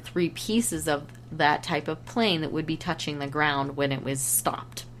those were the 3 pieces of that type of plane that would be touching the ground when it was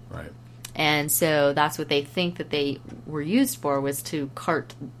stopped. Right. And so that's what they think that they were used for, was to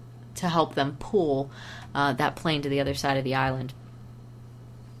help them pull that plane to the other side of the island.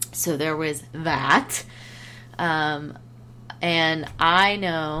 So there was that. And I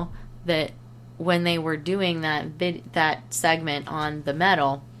know that when they were doing that segment on the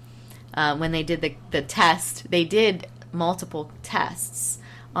metal, when they did the test, they did multiple tests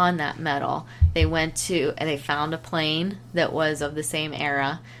on that metal. They went to, and they found a plane that was of the same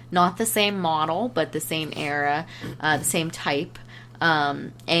era, not the same model, but the same era, the same type,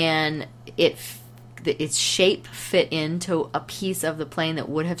 and its shape fit into a piece of the plane that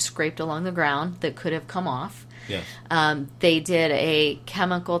would have scraped along the ground, that could have come off. Yes. They did a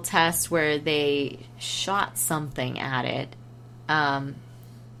chemical test where they shot something at it, and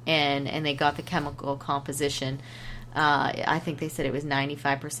they got the chemical composition. I think they said it was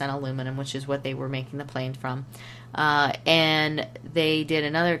 95% aluminum, which is what they were making the plane from. And they did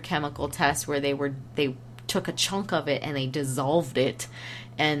another chemical test where they took a chunk of it and they dissolved it,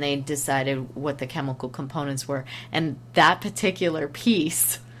 and they decided what the chemical components were. And that particular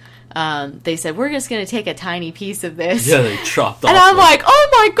piece, they said, we're just going to take a tiny piece of this. Yeah, they chopped off. And I'm like, oh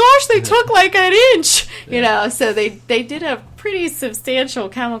my gosh, they took like an inch. So they did a pretty substantial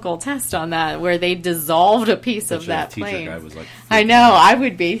chemical test on that, where they dissolved a piece of that plane. Guy was like, I know, I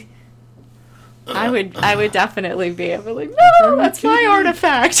would be. I would definitely be. I'm like, no, that's my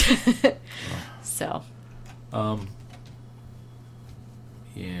artifact. So.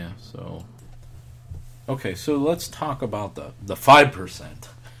 Yeah. So. Okay, so let's talk about the 5%.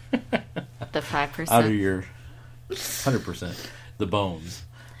 The 5%. Out of your 100%, the bones.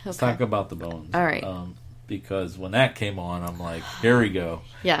 Let's talk about the bones. All right. Because when that came on, I'm like, here we go.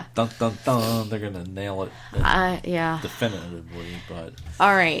 Yeah. Dun, dun, dun. They're going to nail it. Yeah. Definitively, but.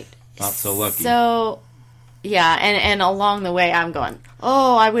 All right. Not so lucky. So, yeah, and along the way, I'm going,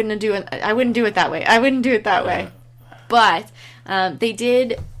 oh, I wouldn't do it that way. I wouldn't do it that way. But they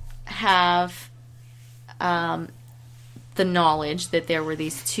did have the knowledge that there were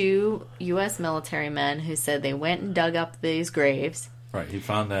these 2 U.S. military men who said they went and dug up these graves. Right, he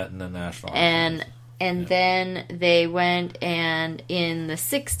found that in the National And Archives. then they went, and in the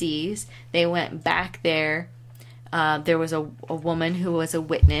 60s, they went back there. There was a woman who was a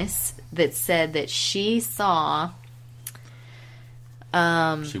witness that said that she saw...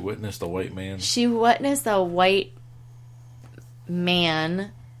 she witnessed a white man. She witnessed a white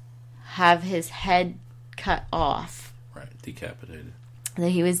man have his head cut off. Right, decapitated. That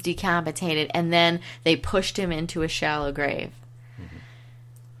he was decapitated, and then they pushed him into a shallow grave. Mm-hmm.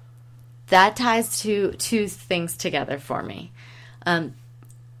 That ties two things together for me.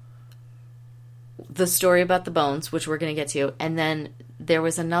 The story about the bones, which we're going to get to, and then there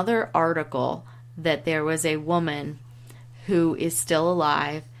was another article that there was a woman who is still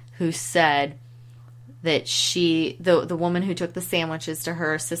alive who said that the woman who took the sandwiches to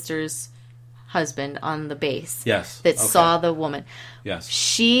her sister's husband on the base. Yes. That saw the woman.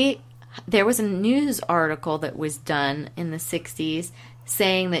 Yes. There was a news article that was done in the 60s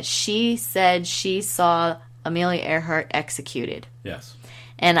saying that she said she saw Amelia Earhart executed. Yes.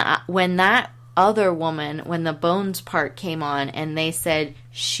 And when that other woman, when the bones part came on, and they said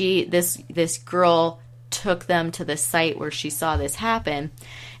this girl took them to the site where she saw this happen,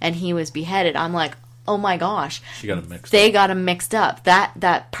 and he was beheaded, I'm like, oh my gosh. She got him mixed up. They got him mixed up.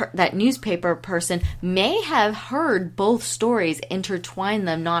 That newspaper person may have heard both stories, intertwined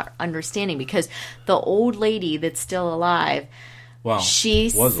them, not understanding, because the old lady that's still alive Well,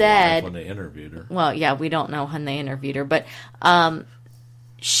 she was said, alive when they interviewed her. well, yeah, we don't know when they interviewed her, but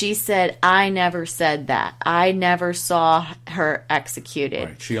she said, I never said that. I never saw her executed.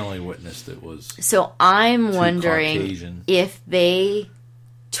 Right. She only witnessed it was So I'm wondering Caucasian. if they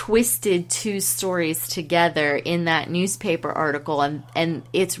twisted two stories together in that newspaper article, and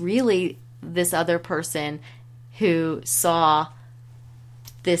it's really this other person who saw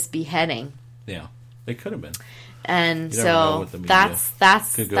this beheading. Yeah, it could have been. And You never know so with the media.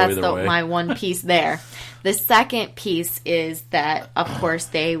 that's Could go either way. my one piece there. The second piece is that, of course,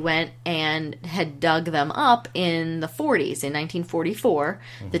 they went and had dug them up in the 40s. In 1944,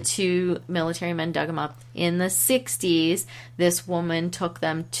 the two military men dug them up. In the 60s, this woman took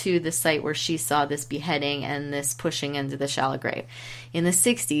them to the site where she saw this beheading and this pushing into the shallow grave. In the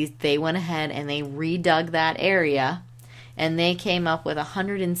 60s, they went ahead and they redug that area, and they came up with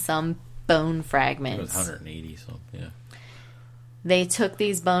 100 and some bone It fragments. was 180 something. Yeah. They took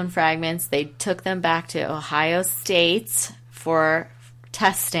these bone fragments, they took them back to Ohio State for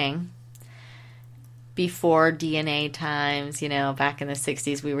testing. Before DNA times, back in the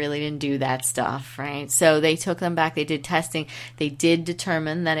 60s, we really didn't do that stuff, right? So they took them back, they did testing. They did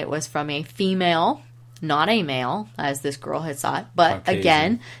determine that it was from a female, not a male, as this girl had saw it. But Caucasian.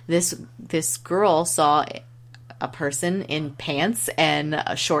 again, this girl saw a person in pants and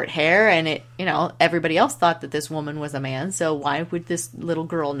short hair, and everybody else thought that this woman was a man, so why would this little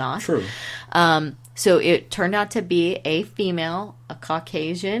girl not? True. So it turned out to be a female, a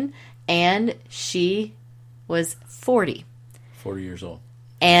Caucasian, and she was 40. 40 years old.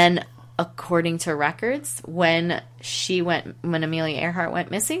 And according to records, when Amelia Earhart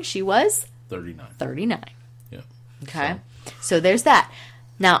went missing, she was 39. 39. Yeah. Okay? So there's that.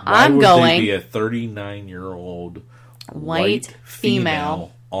 Now, Why I'm would going... they be a 39-year-old White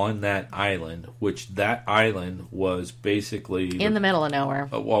female on that island, which that island was basically in the middle of nowhere.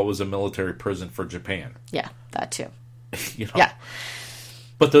 well, it was a military prison for Japan. Yeah, that too. Yeah.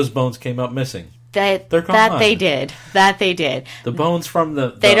 But those bones came up missing. They're gone. That they did. That they did. The bones from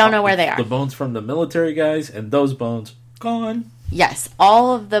They don't know where they are. The bones from the military guys and those bones gone. Yes,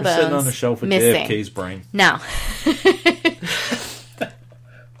 all of the They're sitting on bones a shelf with missing. JFK's brain. Now,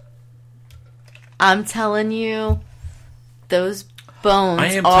 I'm telling you, those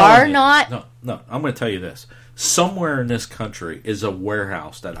bones are not... No, I'm going to tell you this. Somewhere in this country is a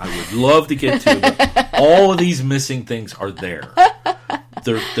warehouse that I would love to get to, but all of these missing things are there.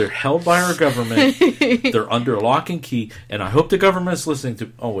 They're held by our government. They're under lock and key, and I hope the government's listening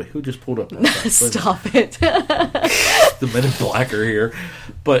to... Oh, wait, who just pulled up? Stop it. The Men in Black are here.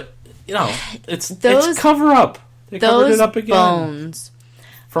 But, it's cover up. They covered Those it up again. bones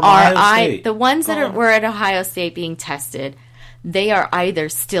From Ohio State. the ones that were at Ohio State being tested, they are either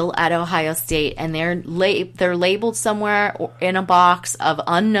still at Ohio State and they're labeled somewhere in a box of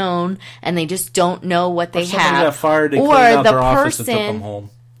unknown, and they just don't know what they somebody have. got fired, they or cleaned out the their office and took person, them home.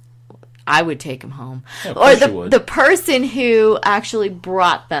 I would take them home. Yeah, of Or course you would. the person who actually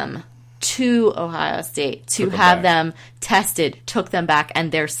brought them to Ohio State to Took 'em have back. them tested, took them back,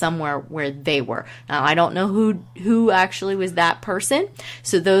 and they're somewhere where they were. Now, I don't know who actually was that person.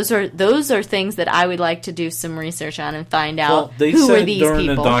 So those are things that I would like to do some research on and find out Well, they who said were these during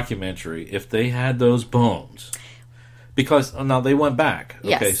people. the documentary if they had those bones, because now they went back.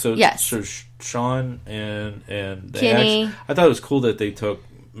 Yes, Okay, so yes. so Sean and they Kenny. I thought it was cool that they took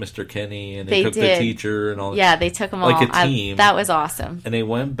Mr. Kenny and they took did. the teacher and all. Yeah, they took them Like all. a team. That was awesome. And they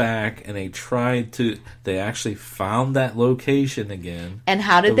went back and they actually found that location again. And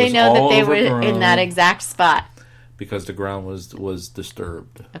how did It they was know that all they were in overgrown. that exact spot? Because the ground was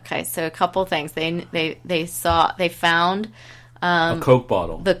disturbed. Okay, so a couple things. They found A Coke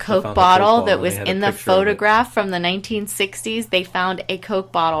bottle. the They Coke found bottle that and they was had a in the picture of it. photograph from the 1960s. They found a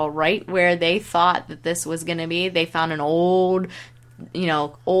Coke bottle right where they thought that this was going to be. They found an old,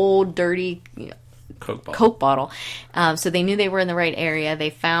 dirty Coke bottle. Coke bottle. So they knew they were in the right area.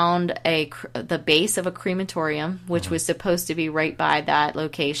 They found the base of a crematorium, which was supposed to be right by that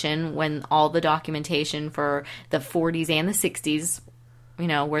location when all the documentation for the 40s and the 60s,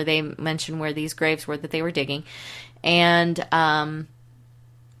 where they mentioned where these graves were that they were digging. And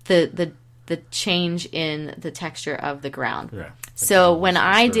the change in the texture of the ground. Yeah. So when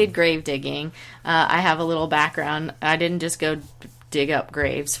I did grave digging, I have a little background. I didn't just go dig up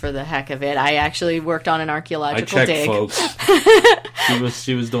graves for the heck of it. I actually worked on an I archaeological checked, dig. folks.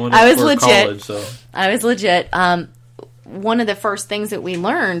 she was doing it I was for legit. college, so I was legit. One of the first things that we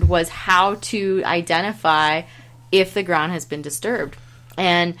learned was how to identify if the ground has been disturbed.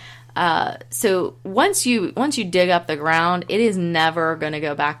 And so once you dig up the ground, it is never going to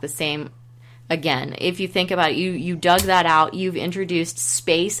go back the same again. If you think about it, you dug that out, you've introduced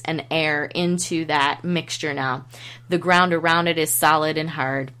space and air into that mixture now. The ground around it is solid and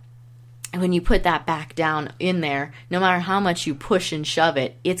hard. And when you put that back down in there, no matter how much you push and shove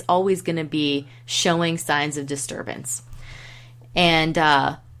it, it's always going to be showing signs of disturbance. And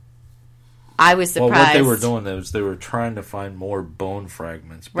I was surprised. Well, what they were doing is they were trying to find more bone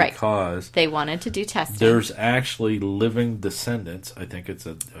fragments because they wanted to do testing. There's actually living descendants. I think it's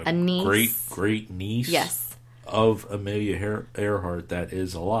a niece. great niece yes. of Amelia Earhart that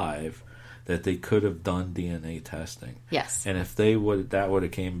is alive. That they could have done DNA testing. Yes. And if that would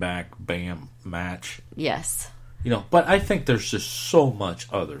have came back, bam, match. Yes. But I think there's just so much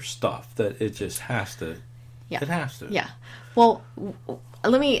other stuff that it just has to. Yeah. It has to. Yeah. Well,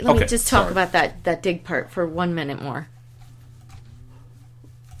 let me just talk about that dig part for 1 minute more.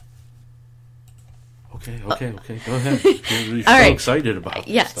 Okay. Go ahead. You're so excited about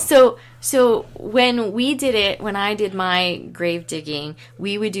this stuff. So when I did my grave digging,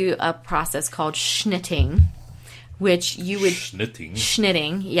 we would do a process called schnitting, which you would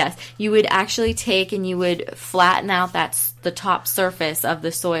schnitting, yes. You would actually take and you would flatten out the top surface of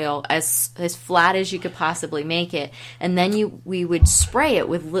the soil as flat as you could possibly make it, and then we would spray it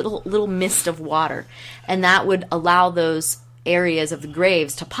with little mist of water, and that would allow those areas of the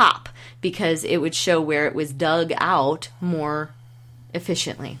graves to pop, because it would show where it was dug out more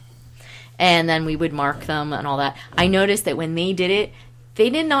efficiently. And then we would mark them and all that. I noticed that when they did it,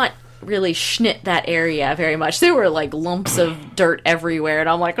 they did not really schnit that area very much. There were like lumps of dirt everywhere, and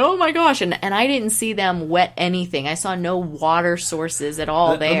I'm like, oh my gosh, and I didn't see them wet anything. I saw no water sources at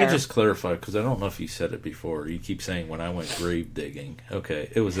all there. Let me just clarify, because I don't know if you said it before. You keep saying when I went grave digging.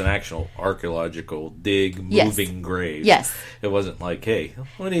 Okay, it was an actual archaeological dig, moving grave. Yes. It wasn't like, hey,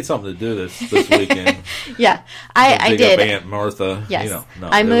 we need something to do this weekend. Yeah, I did. Up Aunt Martha. Yes. No,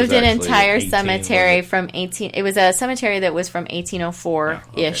 I moved an entire cemetery from 18... It was a cemetery that was from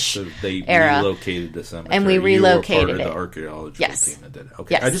 1804-ish. So they era. Relocated the cemetery. And we relocated you were part it. Of the archaeological team that did it.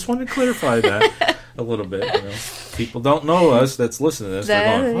 Okay, yes. I just wanted to clarify that a little bit. People don't know us that's listening to this.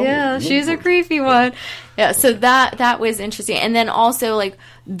 They're going, she's a creepy one. Yeah, so that was interesting. And then also, like,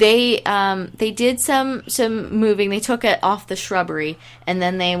 they did some moving. They took it off the shrubbery, and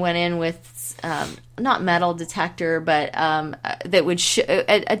then they went in with not metal detector, but that would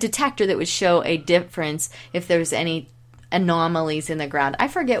a detector that would show a difference if there's any anomalies in the ground. I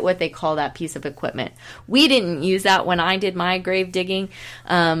forget what they call that piece of equipment. We didn't use that when I did my grave digging,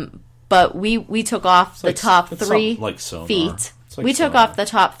 but we took off the top 3 feet. We took off the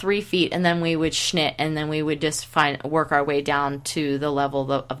top 3 feet, and then we would schnit, and then we would just work our way down to the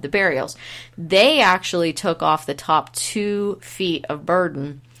level of the burials. They actually took off the top 2 feet of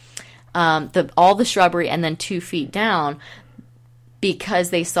burden, all the shrubbery, and then 2 feet down, because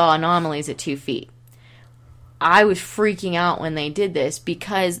they saw anomalies at 2 feet. I was freaking out when they did this,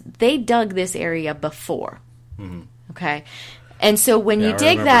 because they dug this area before. Mm-hmm. Okay? And so when you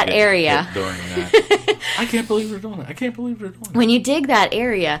dig that area... During that. I can't believe they're doing it. When you dig that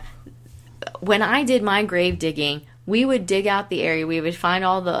area, when I did my grave digging, we would dig out the area. We would find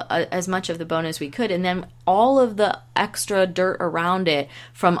all as much of the bone as we could, and then all of the extra dirt around it,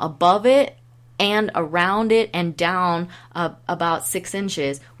 from above it and around it and down about 6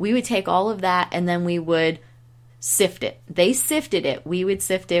 inches, we would take all of that, and then we would sift it. They sifted it. We would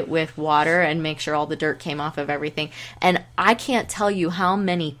sift it with water and make sure all the dirt came off of everything. And I can't tell you how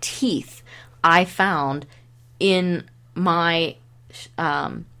many teeth I found in my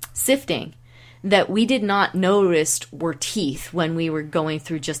sifting that we did not notice were teeth when we were going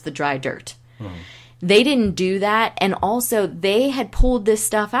through just the dry dirt. Mm-hmm. They didn't do that. And also, they had pulled this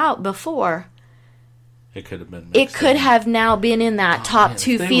stuff out before. It could have been. It could have now been in that top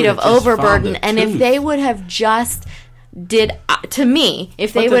 2 feet of overburden, and if they would have just did, to me,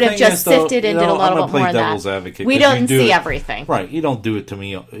 if they would have just sifted and did a little bit more of that, we don't see everything. Right? You don't do it to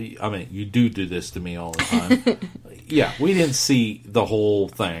me. I mean, you do this to me all the time. Yeah, we didn't see the whole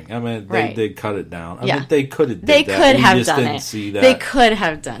thing. I mean, they cut it down. I mean, they could have. They could have done didn't it. See that. They could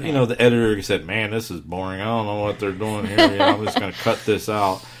have done it. The editor said, "Man, this is boring. I don't know what they're doing here. I'm just going to cut this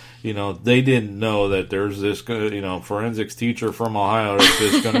out." They didn't know that there's this, forensics teacher from Ohio that's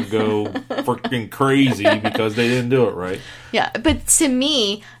just going to go freaking crazy because they didn't do it right. Yeah, but to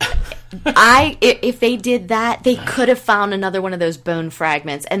me, if they did that, they could have found another one of those bone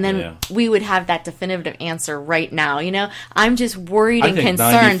fragments, and then we would have that definitive answer right now. I'm just worried and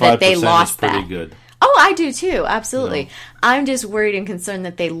concerned that they lost that. Pretty good. Oh, I do too. Absolutely. I'm just worried and concerned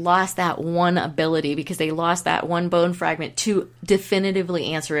that they lost that one ability, because they lost that one bone fragment to definitively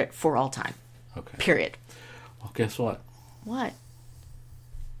answer it for all time. Okay. Period. Well, guess what? What?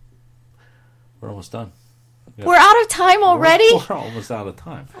 We're almost done. Yeah. We're out of time already? We're almost out of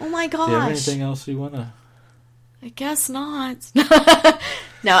time. Oh my gosh. Do you have anything else you want to... I guess not.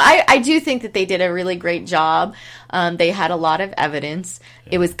 No, I do think that they did a really great job. They had a lot of evidence.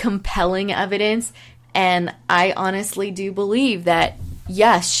 Yeah. It was compelling evidence. And I honestly do believe that,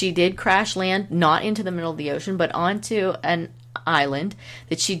 yes, she did crash land, not into the middle of the ocean, but onto an island,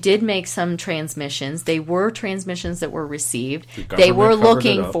 that she did make some transmissions. They were transmissions that were received. They were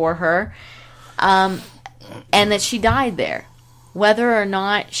looking for her. And that she died there. Whether or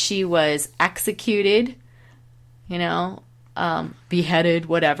not she was executed, beheaded,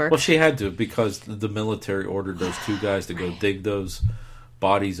 whatever. Well, she had to, because the military ordered those two guys to go dig those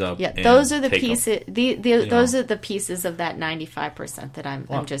bodies up. Yeah, those are the pieces. Those are the pieces of that 95% that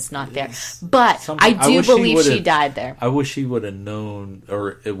I'm just not there. But I do believe she died there. I wish he would have known,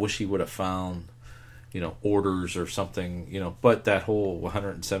 or I wish he would have found, orders or something. But that whole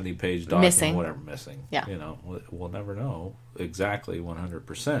 170-page document, missing. Yeah. We'll never know exactly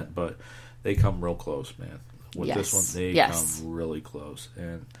 100%, but they come real close, man. With this one, they come really close,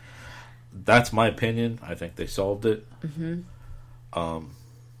 and that's my opinion. I think they solved it. Mm-hmm.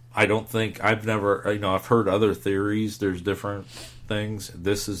 I don't think I've heard other theories. There's different things.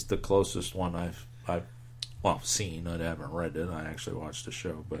 This is the closest one I've seen. I haven't read it. I actually watched the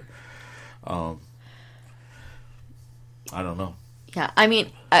show, but I don't know. Yeah, I mean,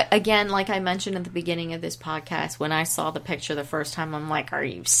 again, like I mentioned at the beginning of this podcast, when I saw the picture the first time, I'm like, are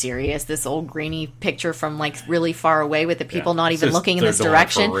you serious? This old grainy picture from like really far away with the people not even looking in this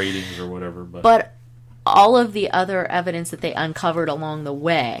direction. For ratings or whatever, but all of the other evidence that they uncovered along the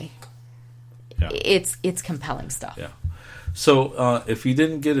way, it's compelling stuff. Yeah. So if you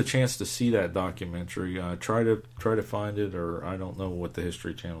didn't get a chance to see that documentary, try to find it, or I don't know what the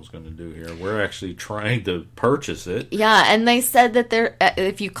History Channel is going to do here. We're actually trying to purchase it. Yeah, and they said that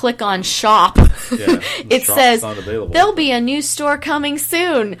if you click on shop, it says there'll be a new store coming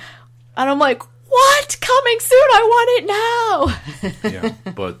soon. And I'm like, what? Coming soon? I want it now. Yeah,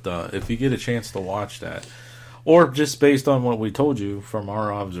 but if you get a chance to watch that, or just based on what we told you from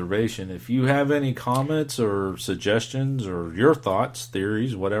our observation, if you have any comments or suggestions or your thoughts,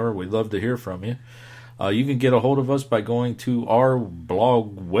 theories, whatever, we'd love to hear from you. You can get a hold of us by going to our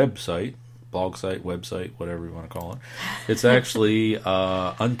blog site, website, whatever you want to call it. It's actually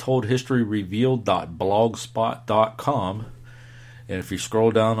untoldhistoryrevealed.blogspot.com. And if you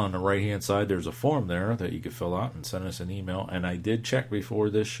scroll down on the right-hand side, there's a form there that you can fill out and send us an email. And I did check before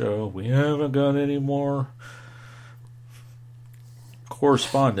this show. We haven't got any more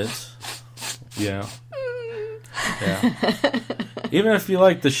correspondence. Yeah. Even if you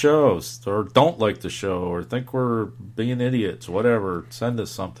like the shows or don't like the show or think we're being idiots, whatever, send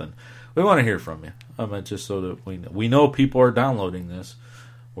us something. We want to hear from you. I mean, just so that we know people are downloading this.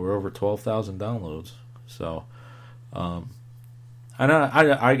 We're over 12,000 downloads. So, and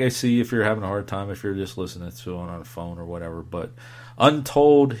I see if you're having a hard time, if you're just listening to it on a phone or whatever, but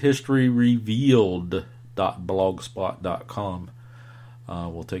untoldhistoryrevealed.blogspot.com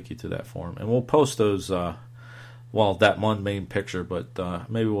will take you to that form. And we'll post those, that one main picture, but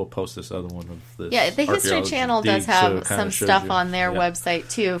maybe we'll post this other one of this. Yeah, the History Channel does have some stuff on their website,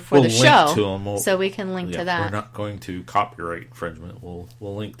 too, for the show. To them. So we can link to that. We're not going to copyright infringement. We'll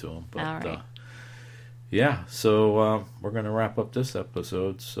link to them. But, all right. So we're going to wrap up this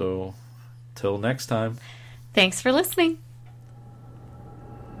episode. So till next time. Thanks for listening.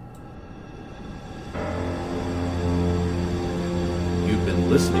 You've been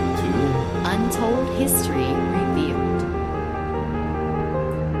listening to Untold History